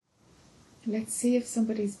Let's see if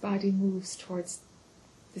somebody's body moves towards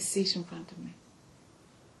the seat in front of me.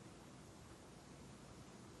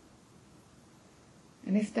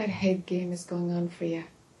 And if that head game is going on for you,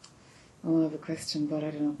 oh, I have a question, but I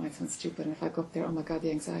don't know, it might sound stupid. And if I go up there, oh my God,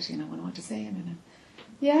 the anxiety, and I wonder what to say. And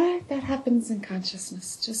yeah, that happens in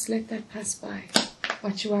consciousness. Just let that pass by.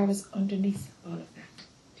 What you are is underneath all of that.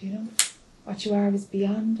 Do you know? What you are is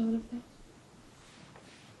beyond all of that.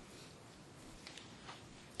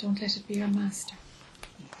 Don't let it be your master.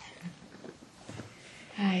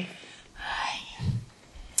 Hi. Hi.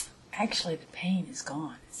 Actually, the pain is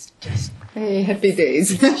gone. It's just... Hey, happy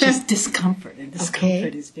days. It's just discomfort, and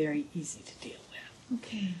discomfort is very easy to deal with.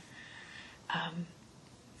 Okay.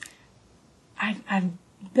 I've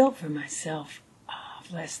built for myself for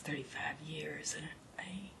the last 35 years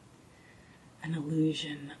an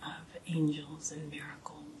illusion of angels and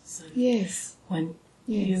miracles. And yes. When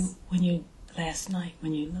you last night,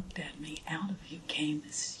 when you looked at me, out of you came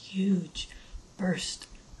this huge burst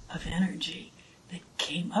of energy that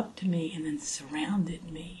came up to me and then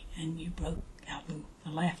surrounded me, and you broke out in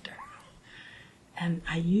the laughter. And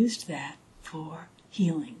I used that for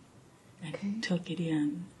healing and took it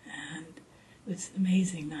in, and it was an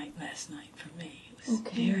amazing night last night for me. It was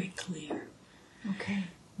very clear. Okay.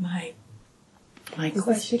 My Is question...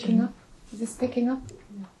 this picking up? Is this picking up?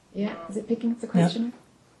 Yeah. Is it picking up the questioner?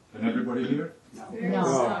 Can everybody hear?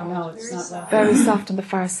 No, it's not that. Very soft on the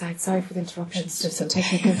far side. Sorry for the interruption. It's just a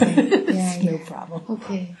technical thing. Yeah, no problem.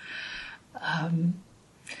 Okay.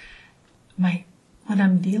 What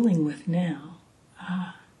I'm dealing with now,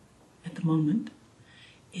 at the moment,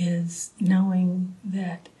 is knowing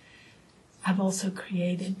that I've also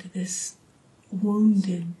created this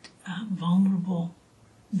wounded, vulnerable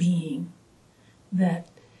being that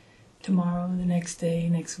tomorrow, the next day,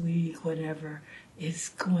 next week, whatever, is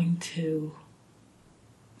going to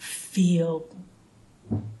feel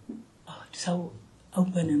so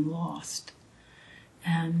open and lost.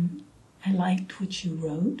 And I liked what you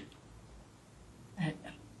wrote. That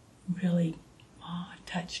really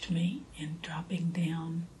touched me in dropping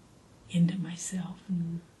down into myself.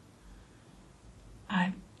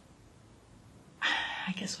 I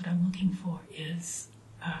guess what I'm looking for is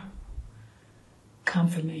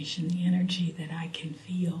confirmation, the energy that I can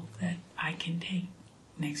feel, that I can take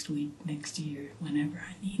next week, next year, whenever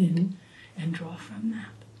I need it, and draw from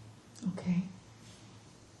that. Okay.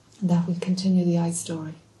 And that will continue the I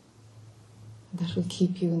story. That will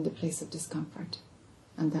keep you in the place of discomfort.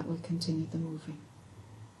 And that will continue the moving.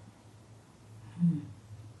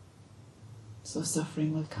 So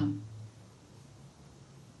suffering will come.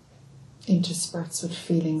 Intersperts with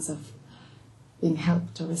feelings of being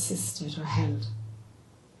helped or assisted or held.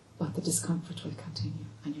 But the discomfort will continue,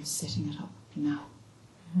 and you're sitting it up now.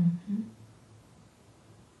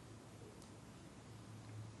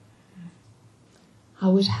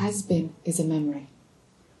 How it has been is a memory.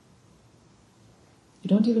 You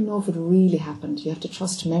don't even know if it really happened. You have to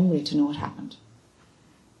trust memory to know it happened.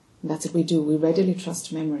 And that's what we do. We readily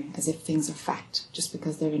trust memory as if things are fact, just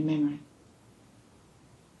because they're in memory.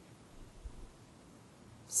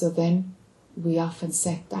 So then we often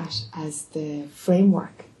set that as the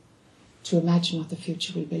framework to imagine what the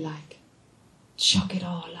future will be like. Chuck it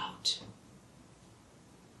all out.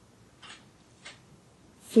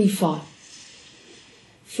 Free fall.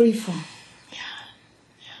 Free fall.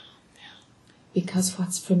 Because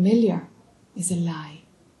what's familiar is a lie.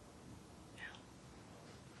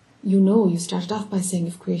 You know, you started off by saying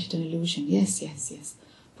you've created an illusion. Yes, yes, yes.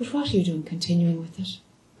 But what are you doing continuing with it?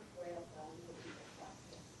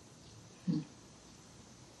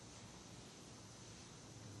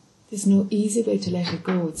 There's no easy way to let it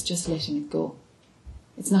go. It's just letting it go.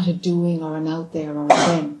 It's not a doing or an out there or a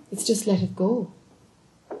then. It's just let it go.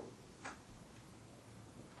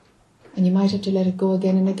 And you might have to let it go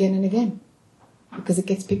again and again and again, because it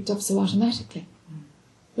gets picked up so automatically.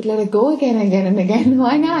 But let it go again and again and again.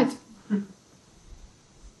 Why not?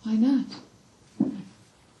 Why not?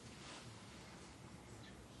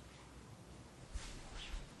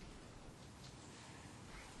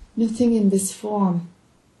 Nothing in this form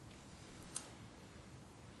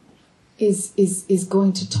is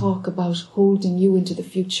going to talk about holding you into the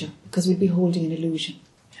future, because we'd be holding an illusion.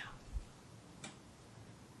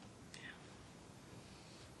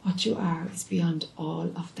 What you are is beyond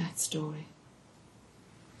all of that story.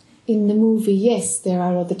 In the movie, yes, there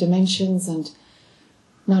are other dimensions and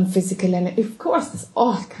non-physical, and of course there's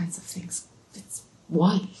all kinds of things. It's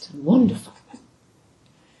wild and wonderful,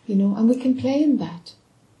 you know, and we can play in that.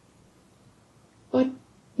 But,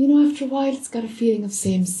 you know, after a while it's got a feeling of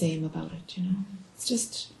same about it, you know. It's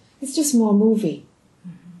just more movie.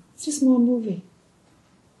 It's just more movie.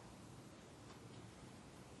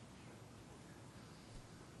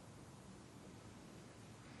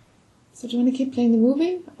 So do you want to keep playing the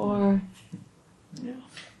movie, or? No.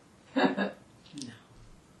 No.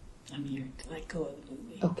 I'm here to let go of the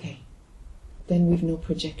movie. Okay. Then we've no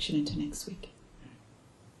projection into next week.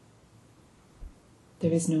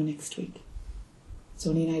 There is no next week. It's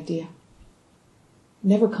only an idea.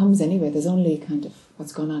 Never comes anyway. There's only kind of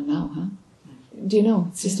what's going on now, huh? Do you know?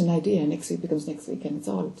 It's just an idea. Next week becomes next week, and it's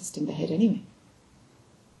all just in the head anyway.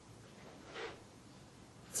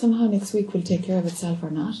 Somehow next week will take care of itself or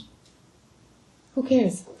not. Who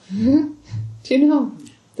cares? Do you know?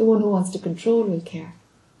 The one who wants to control will care.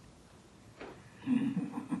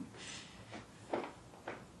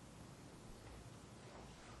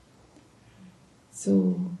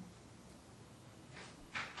 So,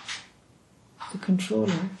 the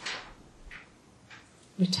controller,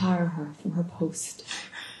 retire her from her post.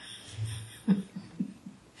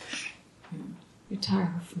 Retire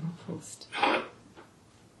her from her post.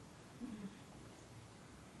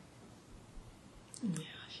 Yeah,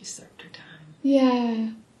 she served her time.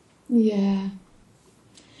 Yeah, yeah.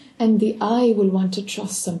 And the I will want to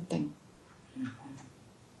trust something.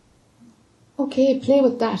 Okay, play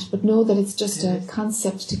with that, but know that it's just a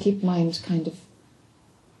concept to keep mind kind of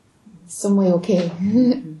some way okay.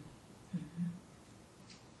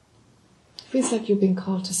 Feels like you're being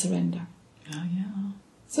called to surrender. Oh, yeah.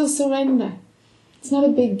 So surrender. It's not a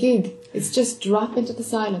big gig. It's just drop into the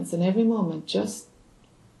silence, and every moment just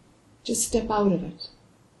step out of it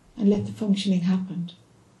and let the functioning happen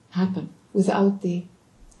without the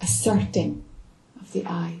asserting of the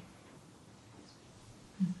I.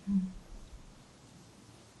 Mm-hmm.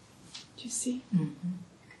 Do you see? Mm-hmm.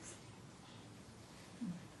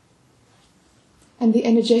 And the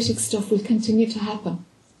energetic stuff will continue to happen,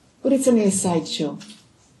 but it's only a sideshow.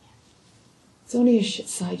 It's only a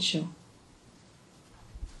sideshow.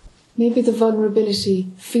 Maybe the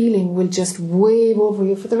vulnerability feeling will just wave over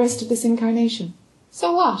you for the rest of this incarnation.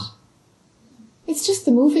 So what? It's just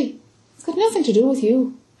the movie. It's got nothing to do with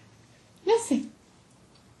you. Nothing.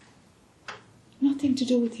 Nothing to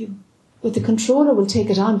do with you. But the controller will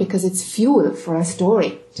take it on because it's fuel for a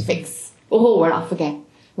story to fix. Oh, we're off again.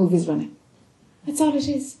 Movie's running. That's all it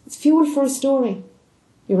is. It's fuel for a story.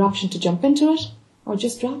 Your option to jump into it or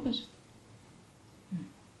just drop it.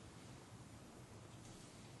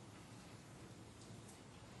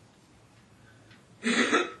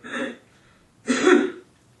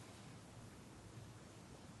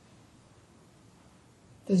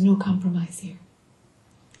 There's no compromise here.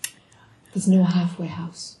 There's no halfway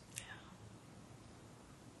house.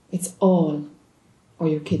 It's all, or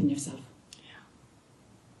you're kidding yourself. Yeah.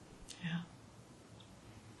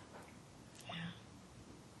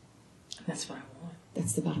 And that's what I want.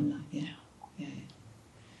 That's the bottom line, yeah. Yeah.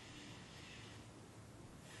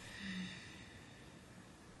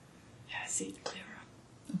 Yeah, I see it clearer.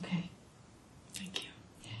 Okay. Thank you.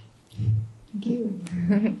 Yeah. Thank you.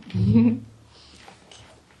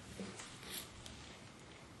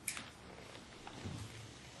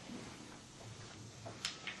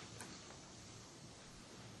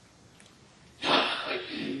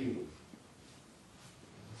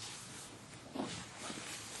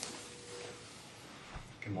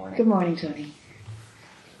 Good morning, Tony.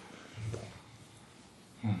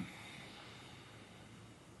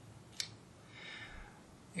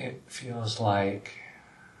 It feels like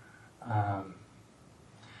I'm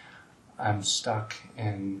stuck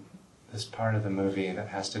in this part of the movie that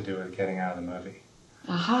has to do with getting out of the movie.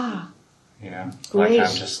 Aha. You know? Great. Like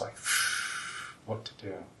I'm just like, what to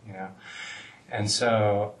do, you know? And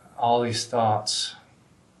so all these thoughts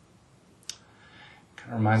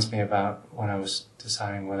kind of reminds me about when I was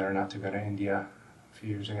deciding whether or not to go to India a few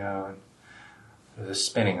years ago, and there was a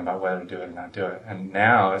spinning about whether to do it or not do it. And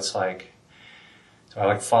now it's like, so I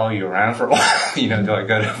like follow you around for a while, you know, do I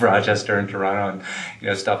go to Rochester and Toronto and, you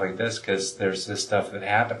know, stuff like this, because there's this stuff that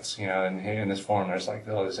happens, you know, and in this form there's like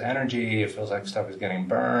all this energy, it feels like stuff is getting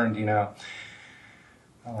burned, you know.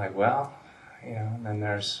 I'm like, well, you know, and then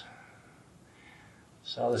there's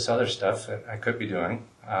all this other stuff that I could be doing,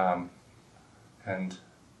 and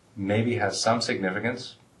maybe has some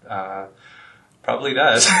significance, probably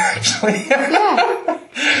does, actually. Yeah.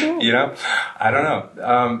 Sure. You know, I don't know.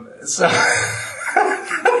 So...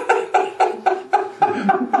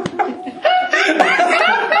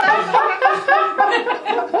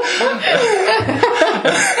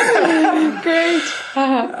 Great.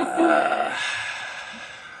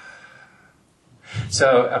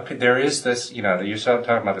 So there is this, you know, you're talking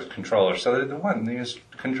about this controller. So the one who's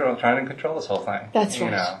trying to control this whole thing. That's right.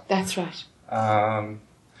 You know. That's right.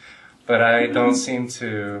 but I don't seem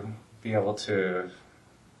to be able to,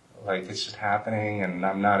 like, it's just happening, and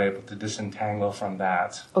I'm not able to disentangle from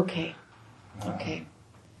that. Okay. Okay.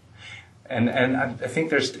 And I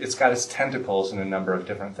think it's got its tentacles in a number of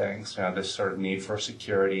different things. This sort of need for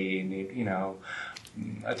security,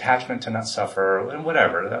 attachment to not suffer, and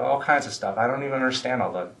whatever, all kinds of stuff. I don't even understand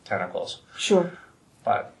all the tentacles. Sure.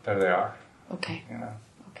 But there they are. Okay.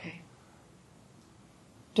 Okay.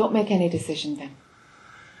 Don't make any decision then.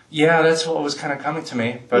 Yeah, that's what was kind of coming to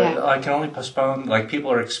me. But Yeah. I can only postpone. Like,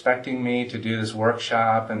 people are expecting me to do this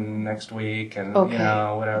workshop and next week and,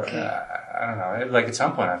 whatever. Okay. I don't know. Like, at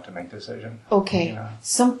some point I have to make a decision. Okay.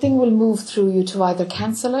 Something will move through you to either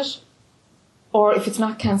cancel it, or if it's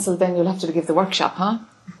not cancelled, then you'll have to give the workshop, huh?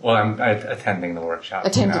 Well, I'm attending the workshop.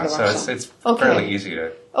 Attending the workshop. So it's Okay. fairly easy to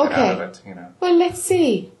get out of it, Well, let's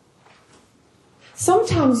see.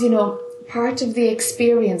 Sometimes, part of the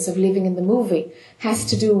experience of living in the movie has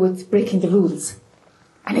to do with breaking the rules.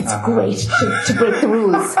 And it's great to break the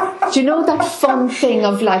rules. Do you know that fun thing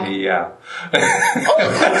of like, Yeah. oh,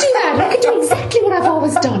 I could do that. I could do exactly what I've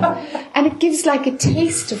always done. And it gives like a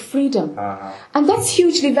taste of freedom. And that's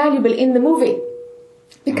hugely valuable in the movie.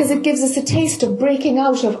 Because it gives us a taste of breaking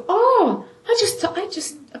out of,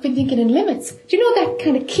 I've been thinking in limits. Do you know that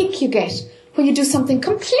kind of kick you get when you do something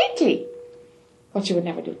completely what you would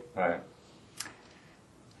never do? Right.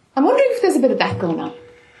 I'm wondering if there's a bit of that going on.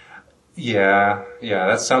 Yeah,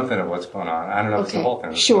 that's something of what's going on. I don't know if it's the whole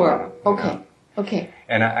thing. Sure. Okay.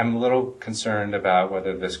 And I'm a little concerned about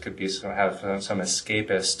whether this could be have some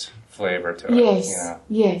escapist flavor to it.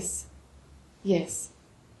 Yes.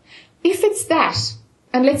 If it's that,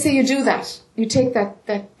 and let's say you do that, you take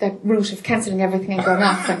that route of cancelling everything and going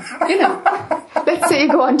off, and let's say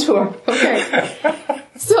you go on tour. Okay.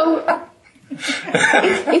 So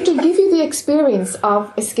it'll give you the experience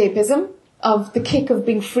of escapism, of the kick of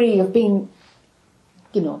being free, of being,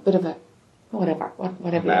 a bit of a whatever, a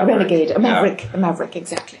renegade, a maverick,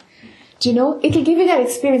 exactly. Do you know? It'll give you that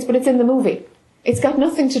experience, but it's in the movie. It's got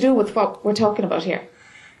nothing to do with what we're talking about here.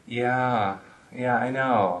 Yeah, I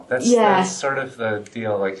know. That's sort of the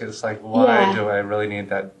deal. Like, it's like, why do I really need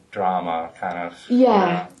that drama, kind of?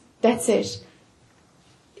 Yeah, that's it.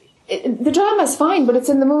 The drama's fine, but it's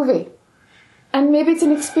in the movie. And maybe it's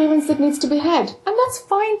an experience that needs to be had. And that's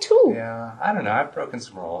fine too. Yeah, I don't know. I've broken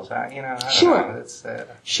some rules. I don't know. It's,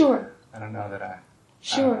 Sure. I don't know that I...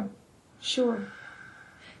 Sure.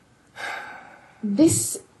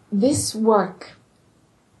 This work,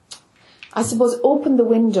 I suppose, opened the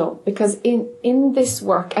window, because in this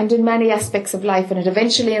work and in many aspects of life, and it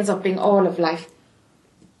eventually ends up being all of life,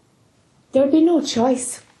 there would be no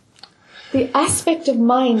choice. The aspect of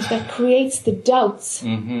mind that creates the doubts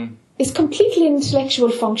is completely an intellectual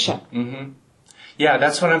function. Mm-hmm. Yeah,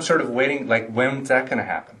 that's what I'm sort of waiting, like, when's that going to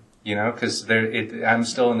happen? Because I'm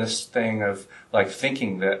still in this thing of, like,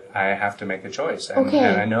 thinking that I have to make a choice. And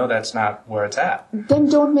I know that's not where it's at. Then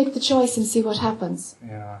don't make the choice and see what happens.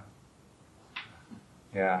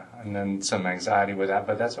 Yeah, and then some anxiety with that,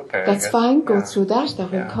 but that's okay. That's fine, go through that.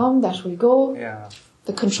 That will come, that will go. Yeah.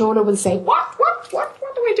 The controller will say, what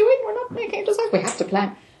are we doing? We're not making a decision. We have to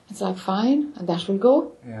plan. It's like, fine, and that will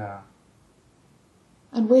go. Yeah.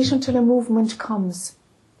 And wait until a movement comes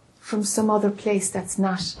from some other place that's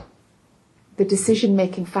not the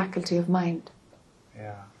decision-making faculty of mind.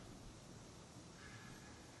 Yeah.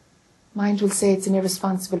 Mind will say it's an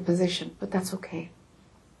irresponsible position, but that's okay.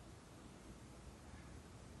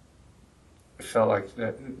 I felt like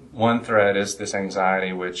that one thread is this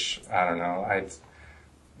anxiety, which, I don't know,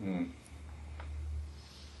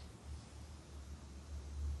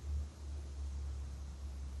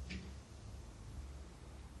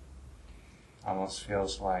 almost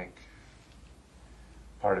feels like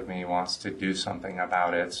part of me wants to do something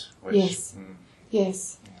about it. Which,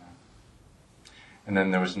 yes. Yeah. And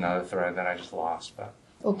then there was another thread that I just lost. But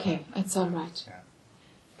okay, that's all right. Yeah.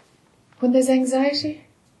 When there's anxiety,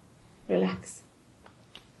 relax.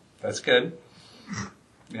 That's good.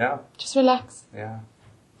 Yeah. Just relax. Yeah.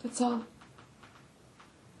 That's all.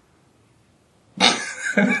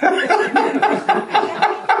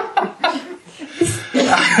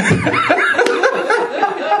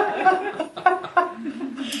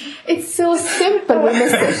 It's so simple, we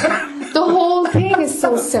miss it. The whole thing is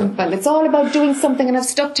so simple. It's all about doing something, and I've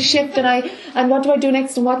stuck to shift, and what do I do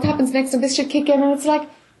next, and what happens next, and this should kick in, and it's like,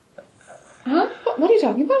 huh? What are you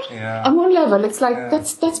talking about? Yeah. On one level, it's like,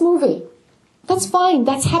 that's movie. That's fine,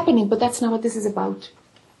 that's happening, but that's not what this is about.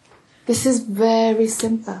 This is very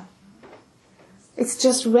simple. It's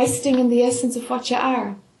just resting in the essence of what you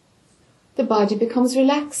are. The body becomes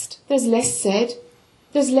relaxed. There's less said.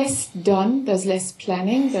 There's less done, there's less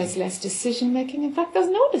planning, there's less decision making. In fact, there's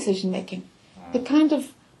no decision making. The kind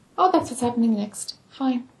of, oh, that's what's happening next.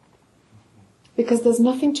 Fine. Because there's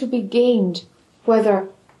nothing to be gained, whether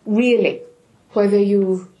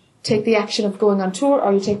you take the action of going on tour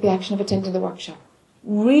or you take the action of attending the workshop.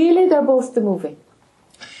 Really, they're both the movie.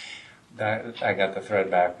 I got the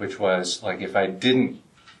thread back, which was like, if I didn't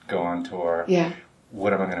go on tour,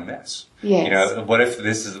 what am I going to miss? Yes. You know, what if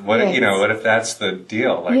this is what Yes. you know? What if that's the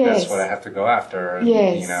deal? Like Yes. that's what I have to go after. And,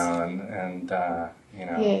 Yes. You know, and you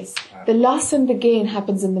know. Yes. The loss and the gain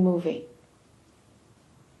happens in the movie.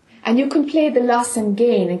 And you can play the loss and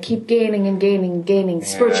gain and keep gaining and gaining and gaining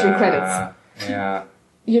spiritual credits. Yeah.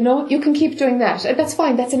 You know, you can keep doing that. That's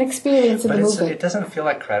fine. That's an experience in But the movie. it doesn't feel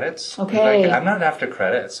like credits. Okay. Like, I'm not after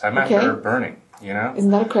credits. I'm after burning. You know. Isn't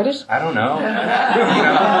that a credit? I don't know. You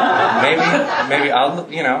know, maybe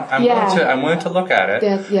I'll. You know, I'm willing to look at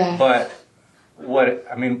it. Yeah. But all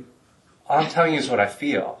I'm telling you is what I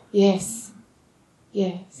feel. Yes.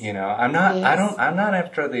 Yes. You know, I'm not. Yes. I'm not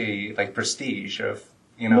after the prestige of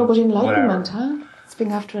No, but enlightenment, whatever. huh? It's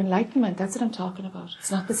being after enlightenment. That's what I'm talking about.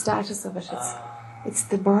 It's not the status of it. It's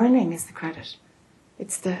the burning is the credit.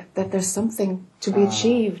 It's that there's something to be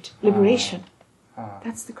achieved. Liberation.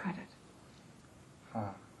 That's the credit.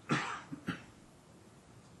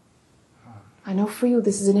 I know for you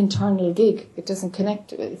this is an internal gig. It doesn't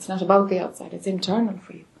connect. It's not about the outside. It's internal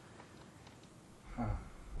for you.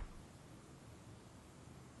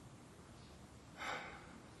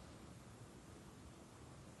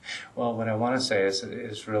 Well, what I want to say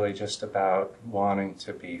is really just about wanting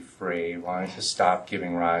to be free, wanting to stop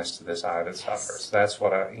giving rise to this I that suffers. That's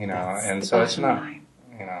what That's and the so it's bottom not,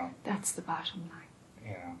 line. That's the bottom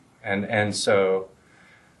line. and so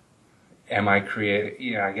am I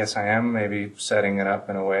creating, I guess I am maybe setting it up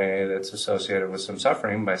in a way that's associated with some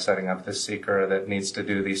suffering by setting up this seeker that needs to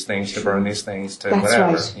do these things, to burn these things, to That's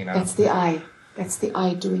whatever, right. That's the I. That's the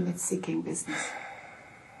I doing its seeking business.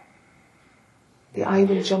 The I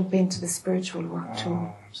will jump into the spiritual work too.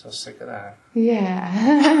 Oh, I'm so sick of that.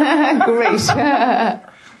 Yeah. Great.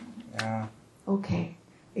 Yeah. Okay.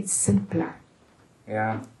 It's simpler.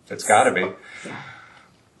 Yeah. It's got to be. Yeah.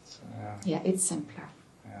 So, Yeah, it's simpler.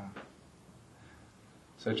 yeah.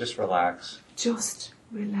 So just relax. Just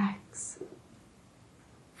relax.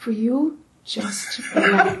 For you, just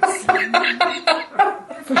relax.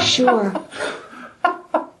 For sure.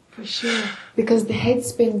 For sure. Because the head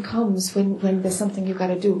spin comes when there's something you got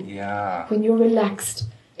to do. Yeah. When you're relaxed.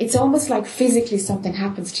 It's almost like physically something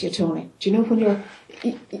happens to you, Tony. Do you know when you're...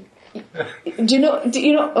 Do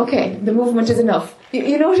you know? Okay, the movement is enough.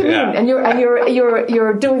 You know what I mean? Yeah. And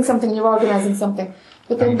you're doing something, you're organising something.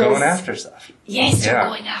 But then I'm there's... going after stuff. Yes, you're Yeah.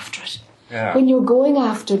 going after it. Yeah. When you're going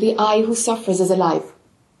after, the I who suffers is alive.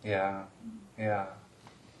 Yeah. Yeah.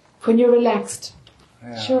 When you're relaxed,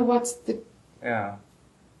 Yeah. sure, what's the... Yeah.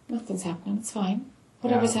 Nothing's happening, it's fine.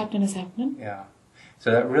 Whatever's happening is happening. Yeah.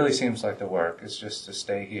 So that really seems like the work. It's just to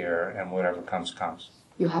stay here and whatever comes, comes.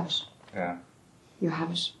 You have it. Yeah. You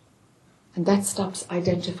have it. And that stops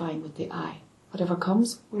identifying with the I. Whatever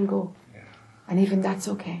comes, will go. Yeah. And even that's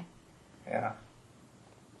okay. Yeah.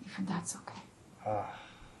 Even that's okay. Ah.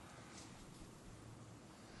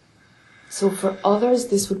 So for others,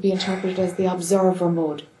 this would be interpreted as the observer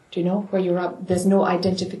mode. Do you know? Where there's no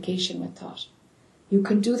identification with thought. You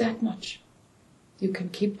can do that much. You can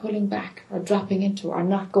keep pulling back or dropping into or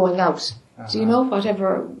not going out. Do you know?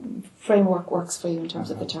 Whatever framework works for you in terms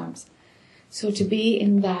of the terms. So to be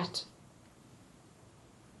in that.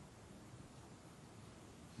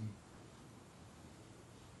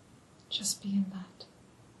 Just be in that.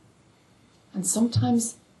 And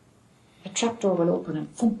sometimes a trapdoor will open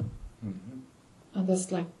and thump. Mm-hmm. And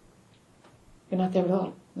there's like, you're not there at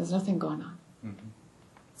all. There's nothing going on. Mm-hmm.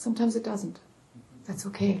 Sometimes it doesn't. That's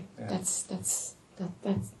okay. Yeah.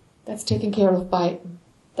 That's taken care of by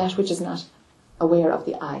that which is not aware of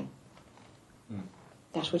the I.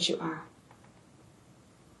 That which you are.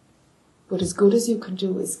 But as good as you can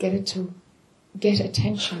do is get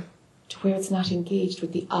attention to where it's not engaged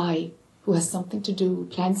with the I, who has something to do,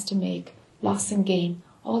 plans to make, loss and gain,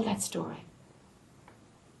 all that story.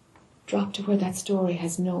 Drop to where that story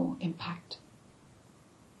has no impact.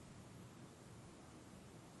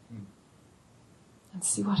 And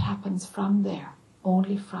see what happens from there,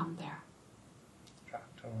 only from there.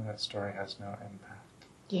 That story has no impact.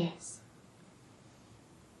 Yes.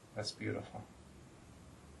 That's beautiful.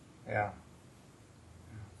 Yeah.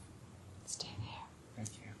 Stay there.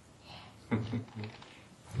 Thank you.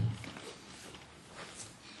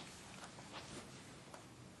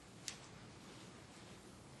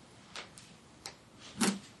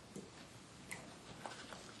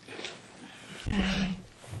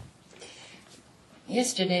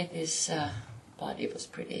 yesterday this body was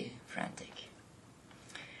pretty frantic.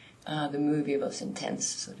 The movie was intense,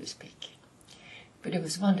 so to speak. But it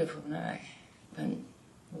was wonderful when I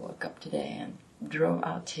woke up today and drove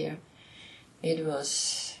out here. It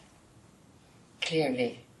was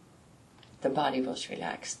clearly, the body was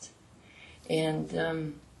relaxed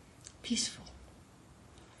and peaceful.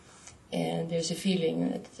 And there's a feeling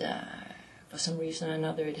that for some reason or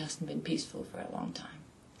another it hasn't been peaceful for a long time.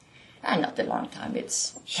 And not a long time,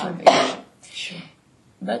 it's Sure. Sure.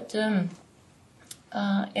 But, and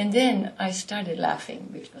then I started laughing,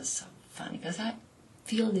 which was so funny, because I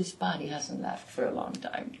feel this body hasn't laughed for a long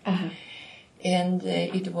time. Uh-huh. And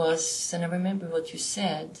it was, and I remember what you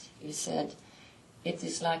said. You said, it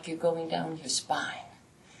is like you're going down your spine.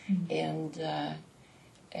 And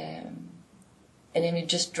then it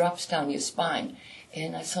just drops down your spine.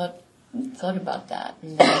 And I thought about that.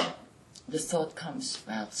 And then the thought comes,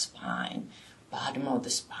 well, spine, bottom of the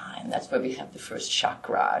spine. That's where we have the first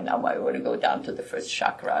chakra. Now I want to go down to the first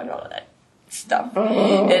chakra and all that stuff.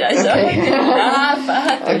 And I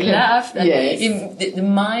had to laugh. That Yes. the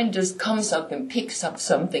mind just comes up and picks up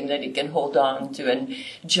something that it can hold on to and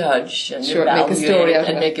judge and Sure, make a story out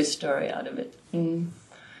of it. make a story out of it. Mm.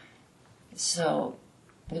 So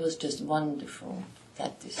it was just wonderful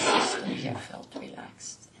that this system here felt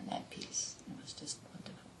relaxed and at peace. It was just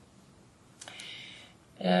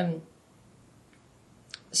wonderful.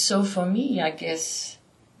 So for me, I guess,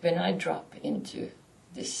 when I drop into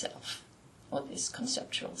this self, or this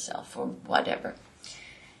conceptual self, or whatever,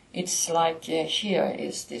 it's like here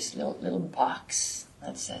is this little box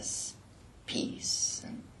that says peace,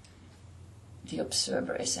 and the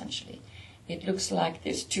observer, essentially. It looks like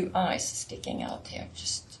there's two eyes sticking out here,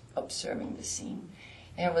 just observing the scene.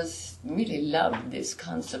 And I really loved this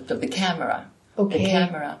concept of the camera. Okay. The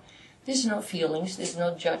camera. There's no feelings, there's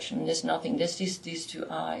no judgment, there's nothing. There's these two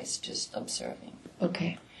eyes just observing.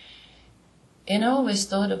 Okay. And I always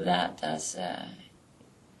thought of that as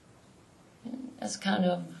kind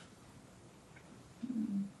of,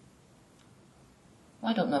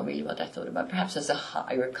 I don't know really what I thought about, perhaps as a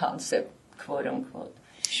higher concept, quote unquote.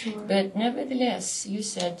 Sure. But nevertheless, you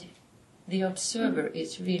said the observer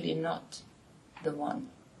is really not the one.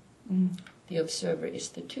 Mm. The observer is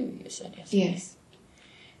the two, you said yesterday. Yes.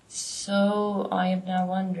 So I am now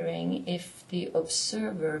wondering if the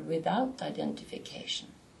observer without identification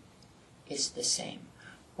is the same.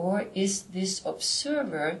 Or is this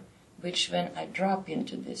observer, which when I drop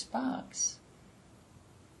into this box,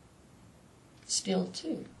 still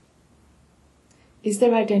two? Is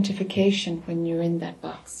there identification when you're in that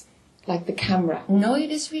box? Like the camera? No,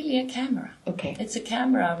 it is really a camera. Okay. It's a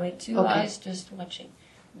camera with two eyes just watching.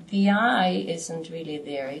 The eye isn't really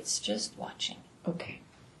there, it's just watching. Okay.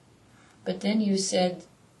 But then you said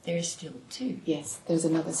there's still two. Yes, there's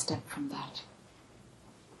another step from that.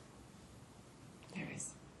 There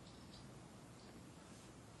is.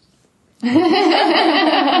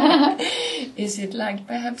 Is it like,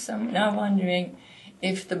 perhaps I'm now wondering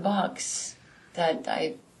if the box that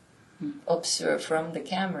I observe from the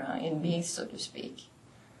camera in me, so to speak,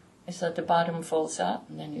 is that the bottom falls out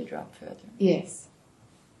and then you drop further. Yes.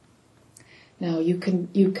 Now you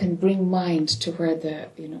can bring mind to where the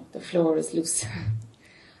floor is loose,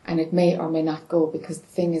 and it may or may not go, because the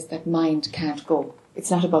thing is that mind can't go.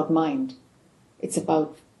 It's not about mind. It's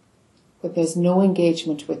about that there's no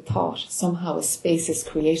engagement with thought. Somehow a space is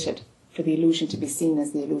created for the illusion to be seen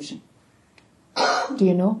as the illusion. Do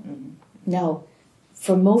you know? Mm-hmm. Now,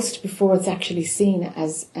 for most, before it's actually seen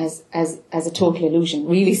as a total illusion,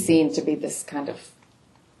 really seen to be this kind of,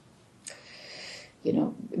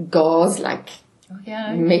 gauze like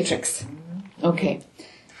matrix. Okay.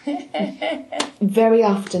 Very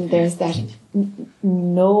often there's that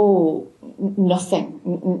nothing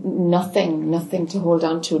to hold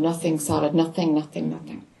on to, nothing solid,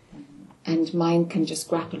 nothing. And mind can just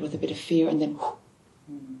grapple with a bit of fear, and then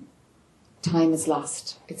time is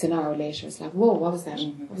lost. It's an hour later. It's like, whoa, what was that?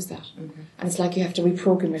 What was that? And it's like you have to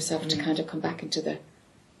reprogram yourself to kind of come back into the...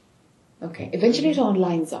 Okay, eventually it all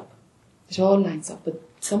lines up. It all lines up, but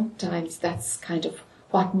sometimes that's kind of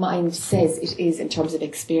what mind says it is in terms of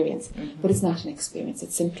experience. But it's not an experience.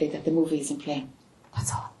 It's simply that the movie isn't playing.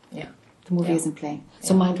 That's all. Yeah. The movie isn't playing.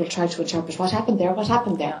 So mind will try to interpret what happened there.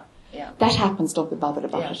 Yeah. That happens, don't be bothered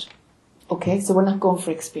about it. Okay, so we're not going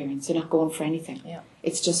for experience. You're not going for anything. Yeah.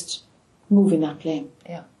 It's just movie, not playing.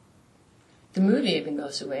 Yeah. The movie even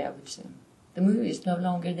goes away, I would assume. The movie is no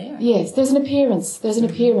longer there. Yes, there's an appearance. There's an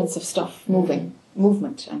appearance of stuff moving,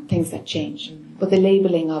 movement and things that change. But the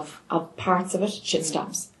labelling of parts of it, shit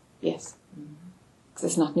stops. Yes. Because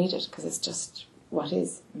it's not needed, because it's just what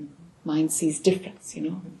is. Mind sees difference,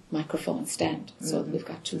 microphone stand. So we've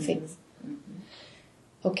got two things.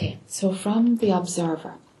 Okay, so from the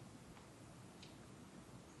observer,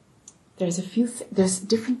 there's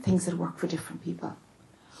different things that work for different people.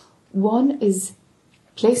 One is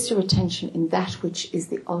place your attention in that which is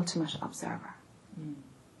the ultimate observer.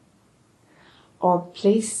 Or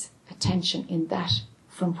place attention in that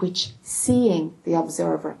from which seeing the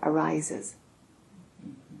observer arises.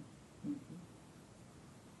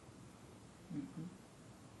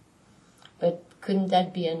 But couldn't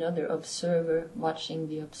that be another observer watching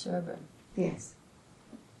the observer? Yes.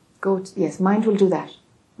 Yes, mind will do that.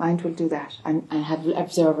 Mind will do that. And have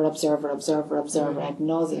observer ad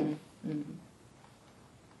nauseum.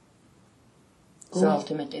 So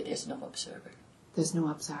ultimately there's no observer. There's no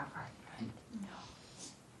observer.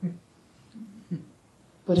 No.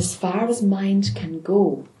 But as far as mind can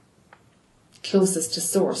go, closest to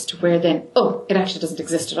source, to where then, it actually doesn't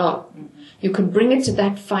exist at all. You can bring it to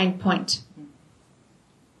that fine point.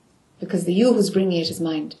 Because the you who's bringing it is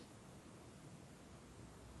mind.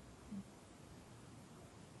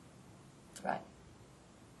 Right.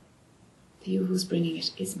 The you who's bringing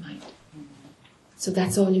it is mind. So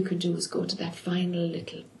that's all you could do is go to that final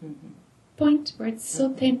little point where it's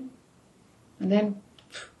so thin. And then,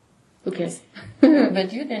 who cares?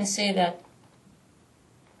 But you then say that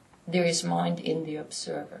there is mind in the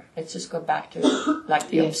observer. Let's just go back to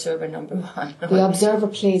the observer number one. The observer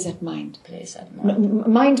plays at mind. Plays at mind.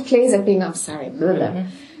 Mind plays at being,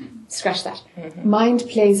 scratch that. Mind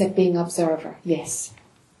plays at being observer, yes.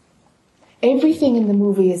 Everything in the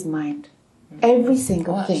movie is mind. Every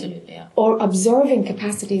single thing. Absolutely, yeah. Or observing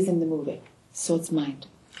capacities in the movie. So it's mind.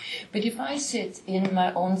 But if I sit in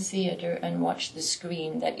my own theater and watch the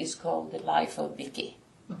screen that is called The Life of Vicky.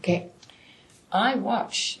 Okay. I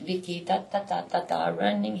watch Vicky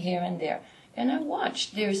running here and there. And I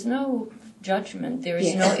watch. There's no judgment. There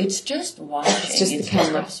is no, it's just watching. It's just the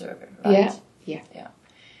camera. Observer, right?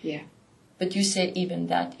 Yeah. But you said even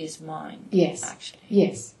that is mine. Yes. Actually.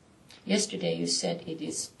 Yes. Yesterday you said it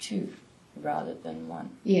is two rather than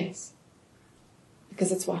one. Yes.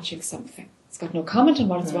 Because it's watching something. It's got no comment on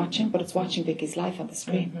what it's watching, but it's watching Vicky's life on the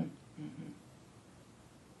screen.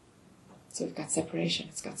 So we've got separation.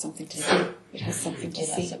 It's got something to see. It has something to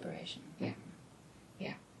see. It has separation.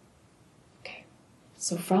 Yeah. Okay.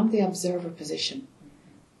 So from the observer position,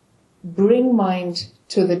 bring mind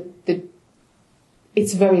to the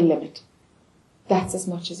its very limit. That's as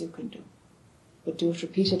much as you can do. But do it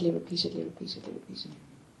repeatedly.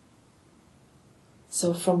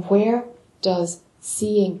 So from where does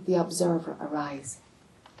seeing the observer arise?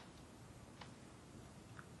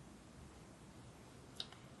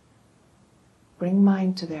 Bring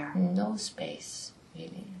mind to there. No space,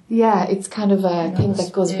 really. Yeah, it's kind of a thing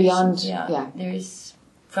that goes beyond. There is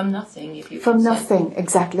from nothing, if you from nothing,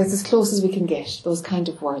 exactly. That's as close as we can get, those kind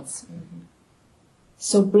of words.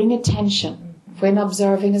 So bring attention. When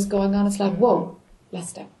observing is going on, it's like, whoa,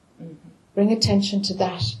 last step. Bring attention to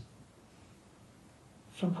that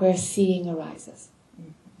from where seeing arises.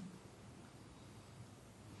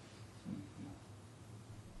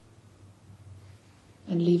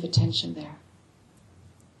 And leave attention there.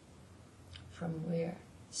 From where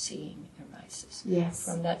seeing arises. Yes.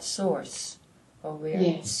 From that source of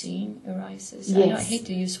where seeing arises. Yes. I hate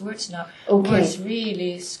to use words now. Okay. Words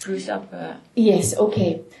really screws up. Yes,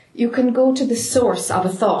 okay. You can go to the source of a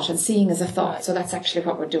thought, and seeing is a thought, Right. so that's actually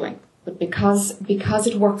what we're doing. But because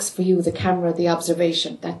it works for you, the camera, the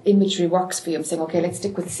observation, that imagery works for you, I'm saying, okay, let's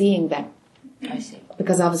stick with seeing then. I see.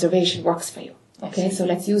 Because observation works for you. Okay, so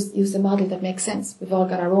let's use the model that makes sense. We've all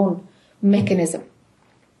got our own mechanism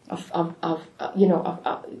of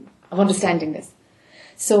understanding this.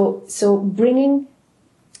 So bringing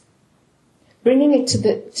it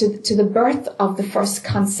to the birth of the first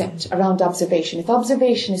concept around observation. If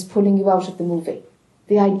observation is pulling you out of the movie,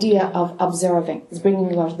 the idea of observing is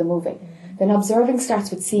bringing you out of the movie, then observing starts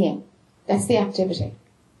with seeing. That's the activity.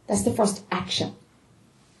 That's the first action.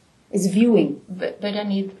 Is viewing. But I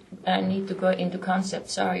need to go into concept.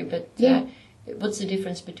 Sorry, but what's the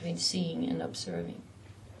difference between seeing and observing?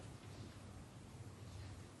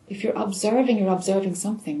 If you're observing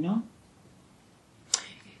something, no?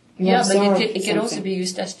 But it can also be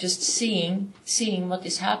used as just seeing what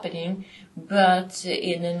is happening, but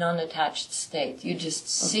in a non-attached state. You're just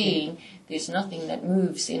seeing. There's nothing that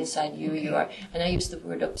moves inside you. You are, and I use the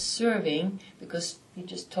word observing because you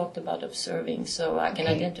just talked about observing, so I can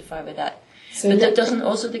identify with that. So but that doesn't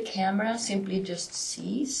also the camera simply just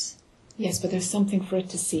sees? Yes, but there's something for it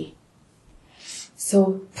to see.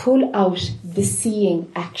 So pull out the seeing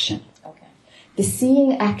action. Okay. the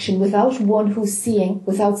seeing action without one who's seeing,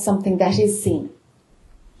 without something that is seen.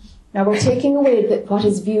 Now we're taking away what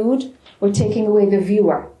is viewed, we're taking away the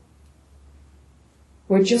viewer.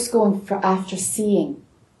 We're just going after seeing.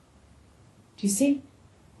 Do you see?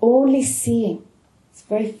 Only seeing. It's a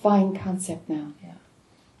very fine concept now. Yeah.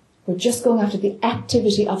 We're just going after the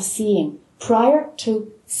activity of seeing. Prior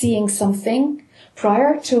to seeing something,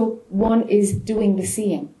 prior to one is doing the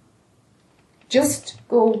seeing. Just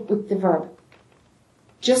go with the verb.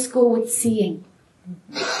 Just go with seeing.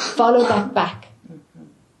 Follow that back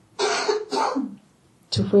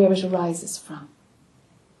to where it arises from.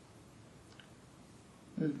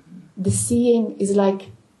 The seeing is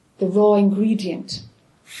like the raw ingredient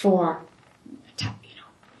for,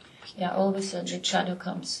 Yeah, all of a sudden the shadow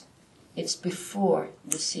comes. It's before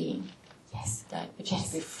the seeing. Yes. That which is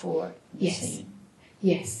before the Yes. seeing.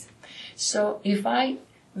 Yes. So if I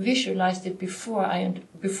visualized it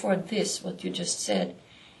before this, what you just said,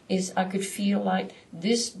 is I could feel like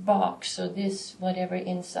this box or this whatever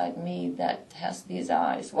inside me that has these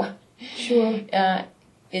eyes. Sure.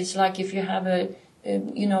 It's like if you have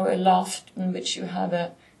a loft in which you have a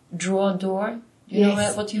drawer door. You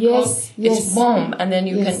know what you call it? Yes. It's boom, and then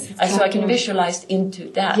you Yes, can. So I can trapdoor. visualize into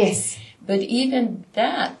that. Yes. But even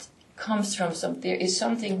that comes from something. There is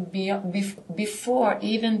something before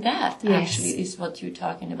even that. Yes. Actually, is what you're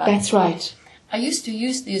talking about. That's right. I used to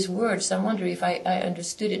use these words. I wonder if I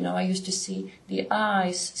understood it now. I used to see the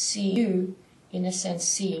eyes see you, in a sense,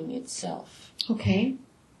 seeing itself. Okay.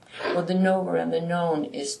 Or the knower and the known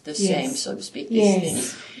is the same, so to speak. These things.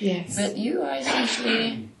 Yes. But you are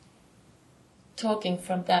essentially talking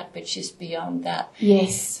from that which is beyond that.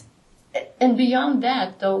 Yes. And beyond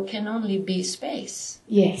that, though, can only be space.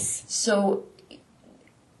 Yes. So,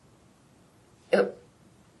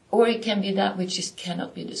 or it can be that which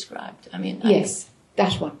cannot be described. I mean, Yes.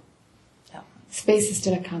 That one. Yeah. Space is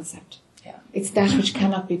still a concept. Yeah. It's that which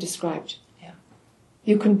cannot be described. Yeah.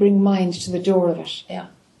 You can bring mind to the door of it. Yeah.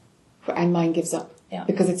 And mind gives up. Yeah.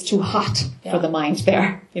 Because it's too hot Yeah. for the mind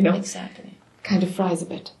there, Exactly. Kind of fries a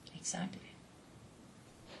bit. Exactly.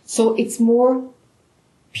 So it's more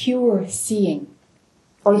pure seeing.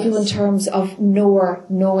 Or if you in terms of knower,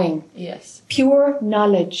 knowing. Yes. Pure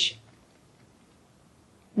knowledge.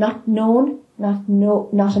 Not known,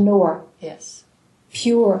 not a knower. Yes.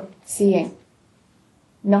 Pure seeing.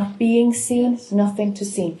 Not being seen, nothing to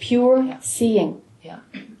see. Pure seeing. Yeah.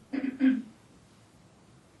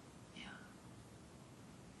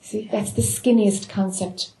 See, that's the skinniest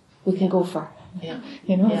concept we can go for. Yeah.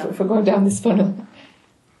 If we're going down this funnel.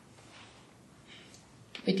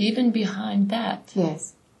 But even behind that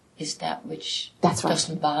Yes. is that which That's right.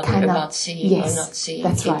 doesn't bother Cannot- about seeing yes, or not seeing.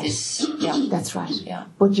 that's right. It is, yeah. That's right. Yeah.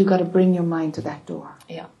 But you got to bring your mind to that door.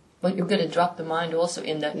 Yeah. But you've got to drop the mind also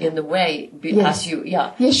in the way Yes. as you,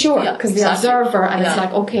 yeah. Yeah, sure. Yeah, Because exactly. the observer, and it's Yeah.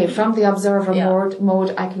 like, okay, from the observer Yeah.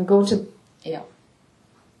 mode, I can go to Yeah.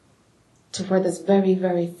 where there's very,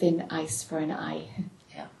 very thin ice for an eye.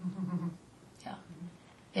 Yeah. Yeah.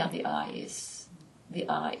 Yeah, the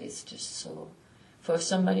eye is just so, for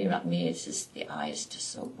somebody like me, it's just, the eye is just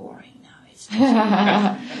so boring now. It's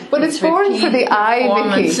just, But it's boring for the eye, Vicky.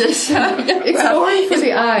 performances. It's boring for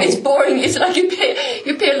the eye. It's boring. It's like you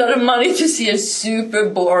pay a lot of money to see a super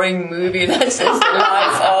boring movie that says the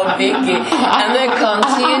life of Vicky, and the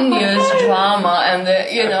continuous drama, and the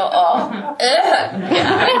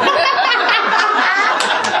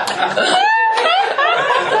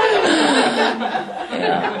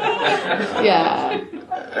Yeah.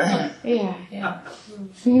 Yeah. yeah.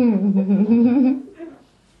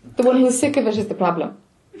 The one who's sick of it is the problem.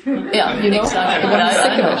 Yeah, The exactly. one who's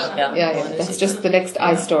sick of Yeah, it. Yeah. That's just the next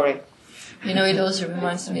eye story. It also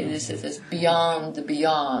reminds me this is beyond the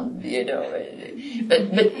beyond,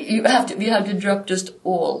 But we have to drop just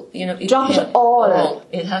all, Drop it all.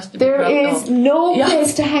 It has to be There dropped is all. no Yeah.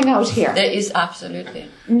 place to hang out here. There is absolutely.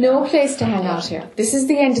 No place to hang out here. This is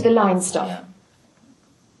the end of the line stuff. Yeah.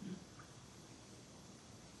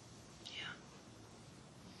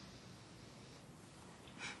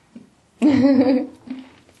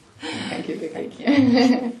 Thank you, Vicky. Thank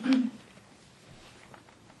you.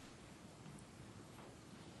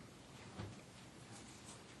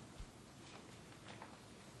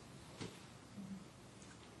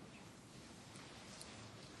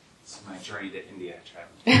 It's my journey to India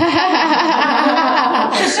travel.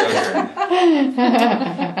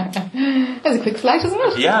 That's a quick flight, isn't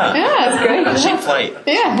it? Yeah. Yeah, that's great. Cheap flight.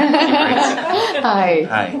 Yeah. Hi.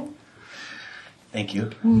 Hi. Thank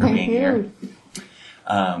you for Thank being you. here.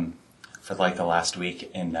 For like the last week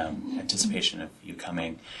in anticipation of you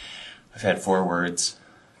coming, I've had 4 words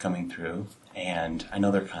coming through, and I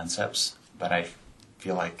know they're concepts, but I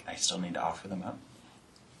feel like I still need to offer them up.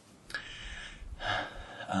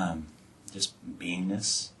 Just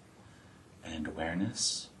beingness and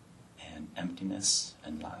awareness and emptiness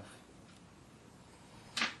and love.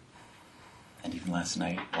 And even last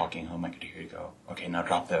night, walking home, I could hear you go, okay, now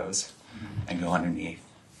drop those and go underneath.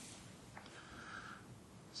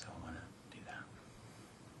 So I want to do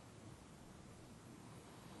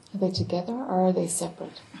that. Are they together or are they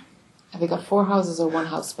separate? Have they got 4 houses or 1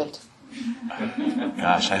 house built?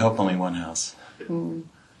 Gosh, I hope only one house.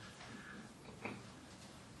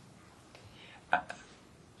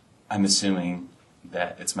 I'm assuming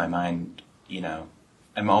that it's my mind,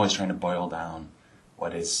 I'm always trying to boil down,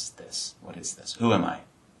 what is this? What is this? Who am I?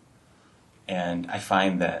 And I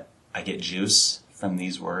find that I get juice from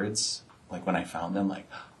these words, like when I found them, like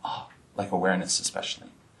awareness especially.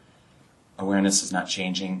 Awareness is not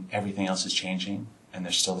changing, everything else is changing, and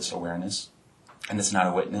there's still this awareness. And it's not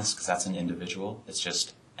a witness, because that's an individual, it's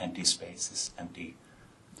just empty space, this empty...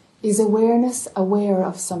 Is awareness aware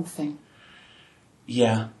of something?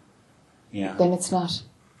 Yeah. Then it's not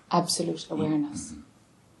absolute awareness. Mm-hmm.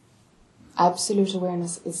 Absolute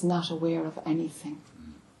awareness is not aware of anything.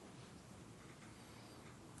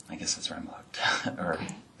 I guess that's where I'm locked.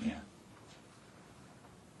 Yeah.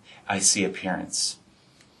 I see appearance.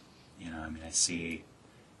 I see...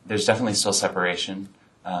 There's definitely still separation,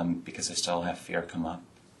 because I still have fear come up.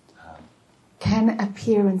 Can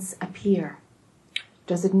appearance appear?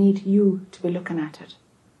 Does it need you to be looking at it?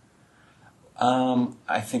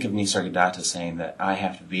 I think of Nisargadatta saying that I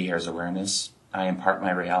have to be here as awareness. I impart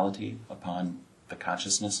my reality upon the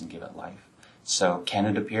consciousness and give it life. So can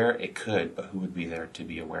it appear? It could, but who would be there to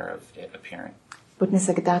be aware of it appearing? But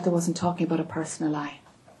Nisargadatta wasn't talking about a personal eye.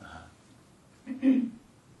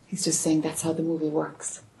 He's just saying that's how the movie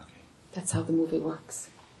works. Okay. That's how the movie works.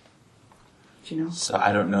 Do you know? So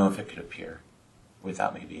I don't know if it could appear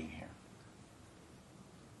without me being here.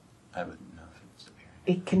 I wouldn't know if it was appearing.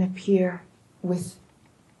 It can appear with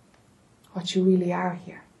what you really are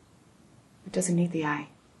here. It doesn't need the eye.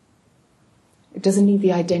 It doesn't need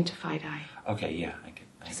the identified eye. Okay, yeah, I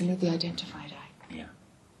It doesn't need the identified eye. Yeah.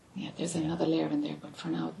 Yeah, there's another layer in there, but for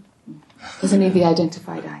now, it doesn't need the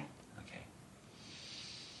identified eye. Okay.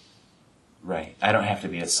 Right. I don't have to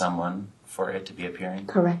be a someone for it to be appearing?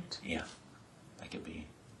 Correct. Yeah. I could be.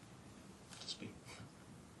 Just be.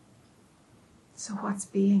 So what's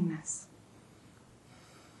beingness?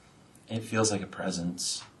 It feels like a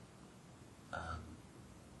presence.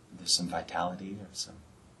 There's some vitality or some...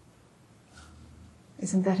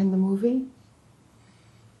 Isn't that in the movie?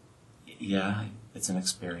 Yeah, it's an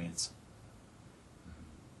experience.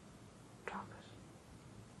 Drop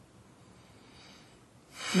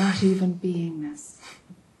it. Not even beingness.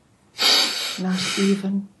 Not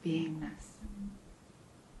even beingness.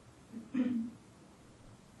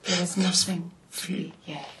 There is nothing to be.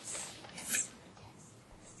 Yes.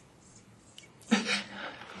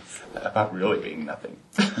 About really being nothing.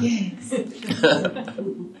 Yes.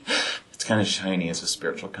 It's kind of shiny as a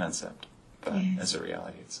spiritual concept, but Yes. as a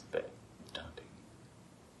reality, it's a bit daunting.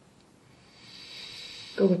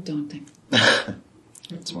 Go with daunting.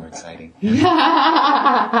 It's more exciting. In terms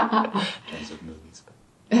of movies. But.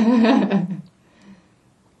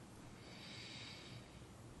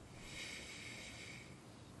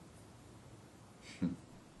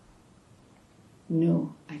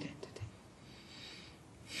 No identity.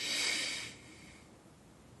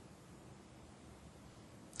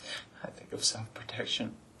 I think of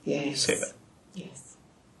self-protection. Yes. You say that. Yes.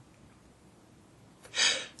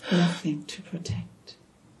 Nothing to protect.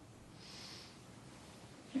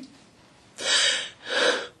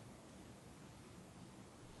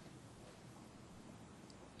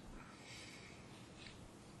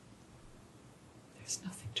 There's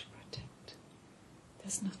nothing to protect.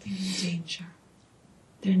 There's nothing in danger.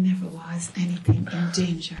 There never was anything in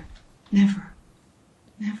danger. Never.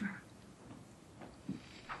 Never.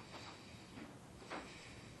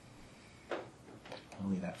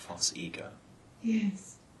 Only that false ego.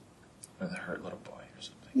 Yes. Or the hurt little boy or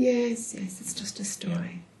something. Yes, it's just a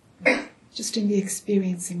story. Just in the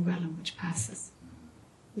experiencing realm which passes.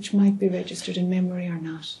 Which might be registered in memory or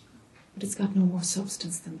not. But it's got no more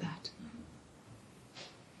substance than that.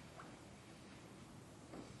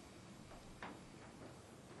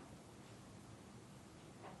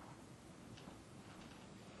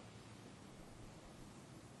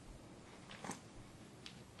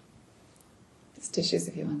 There's tissues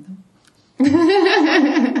if you want them.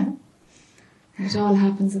 And it all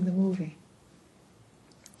happens in the movie.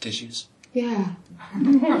 Tissues? Yeah.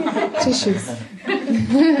 Tissues.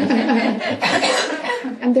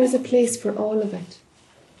 And there's a place for all of it.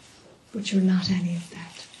 But you're not any of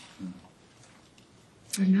that.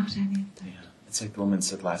 You're not any of that. Yeah. It's like the woman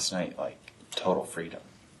said last night, like, total freedom.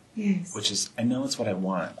 Yes. Which is, I know it's what I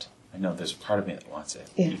want. I know there's a part of me that wants it,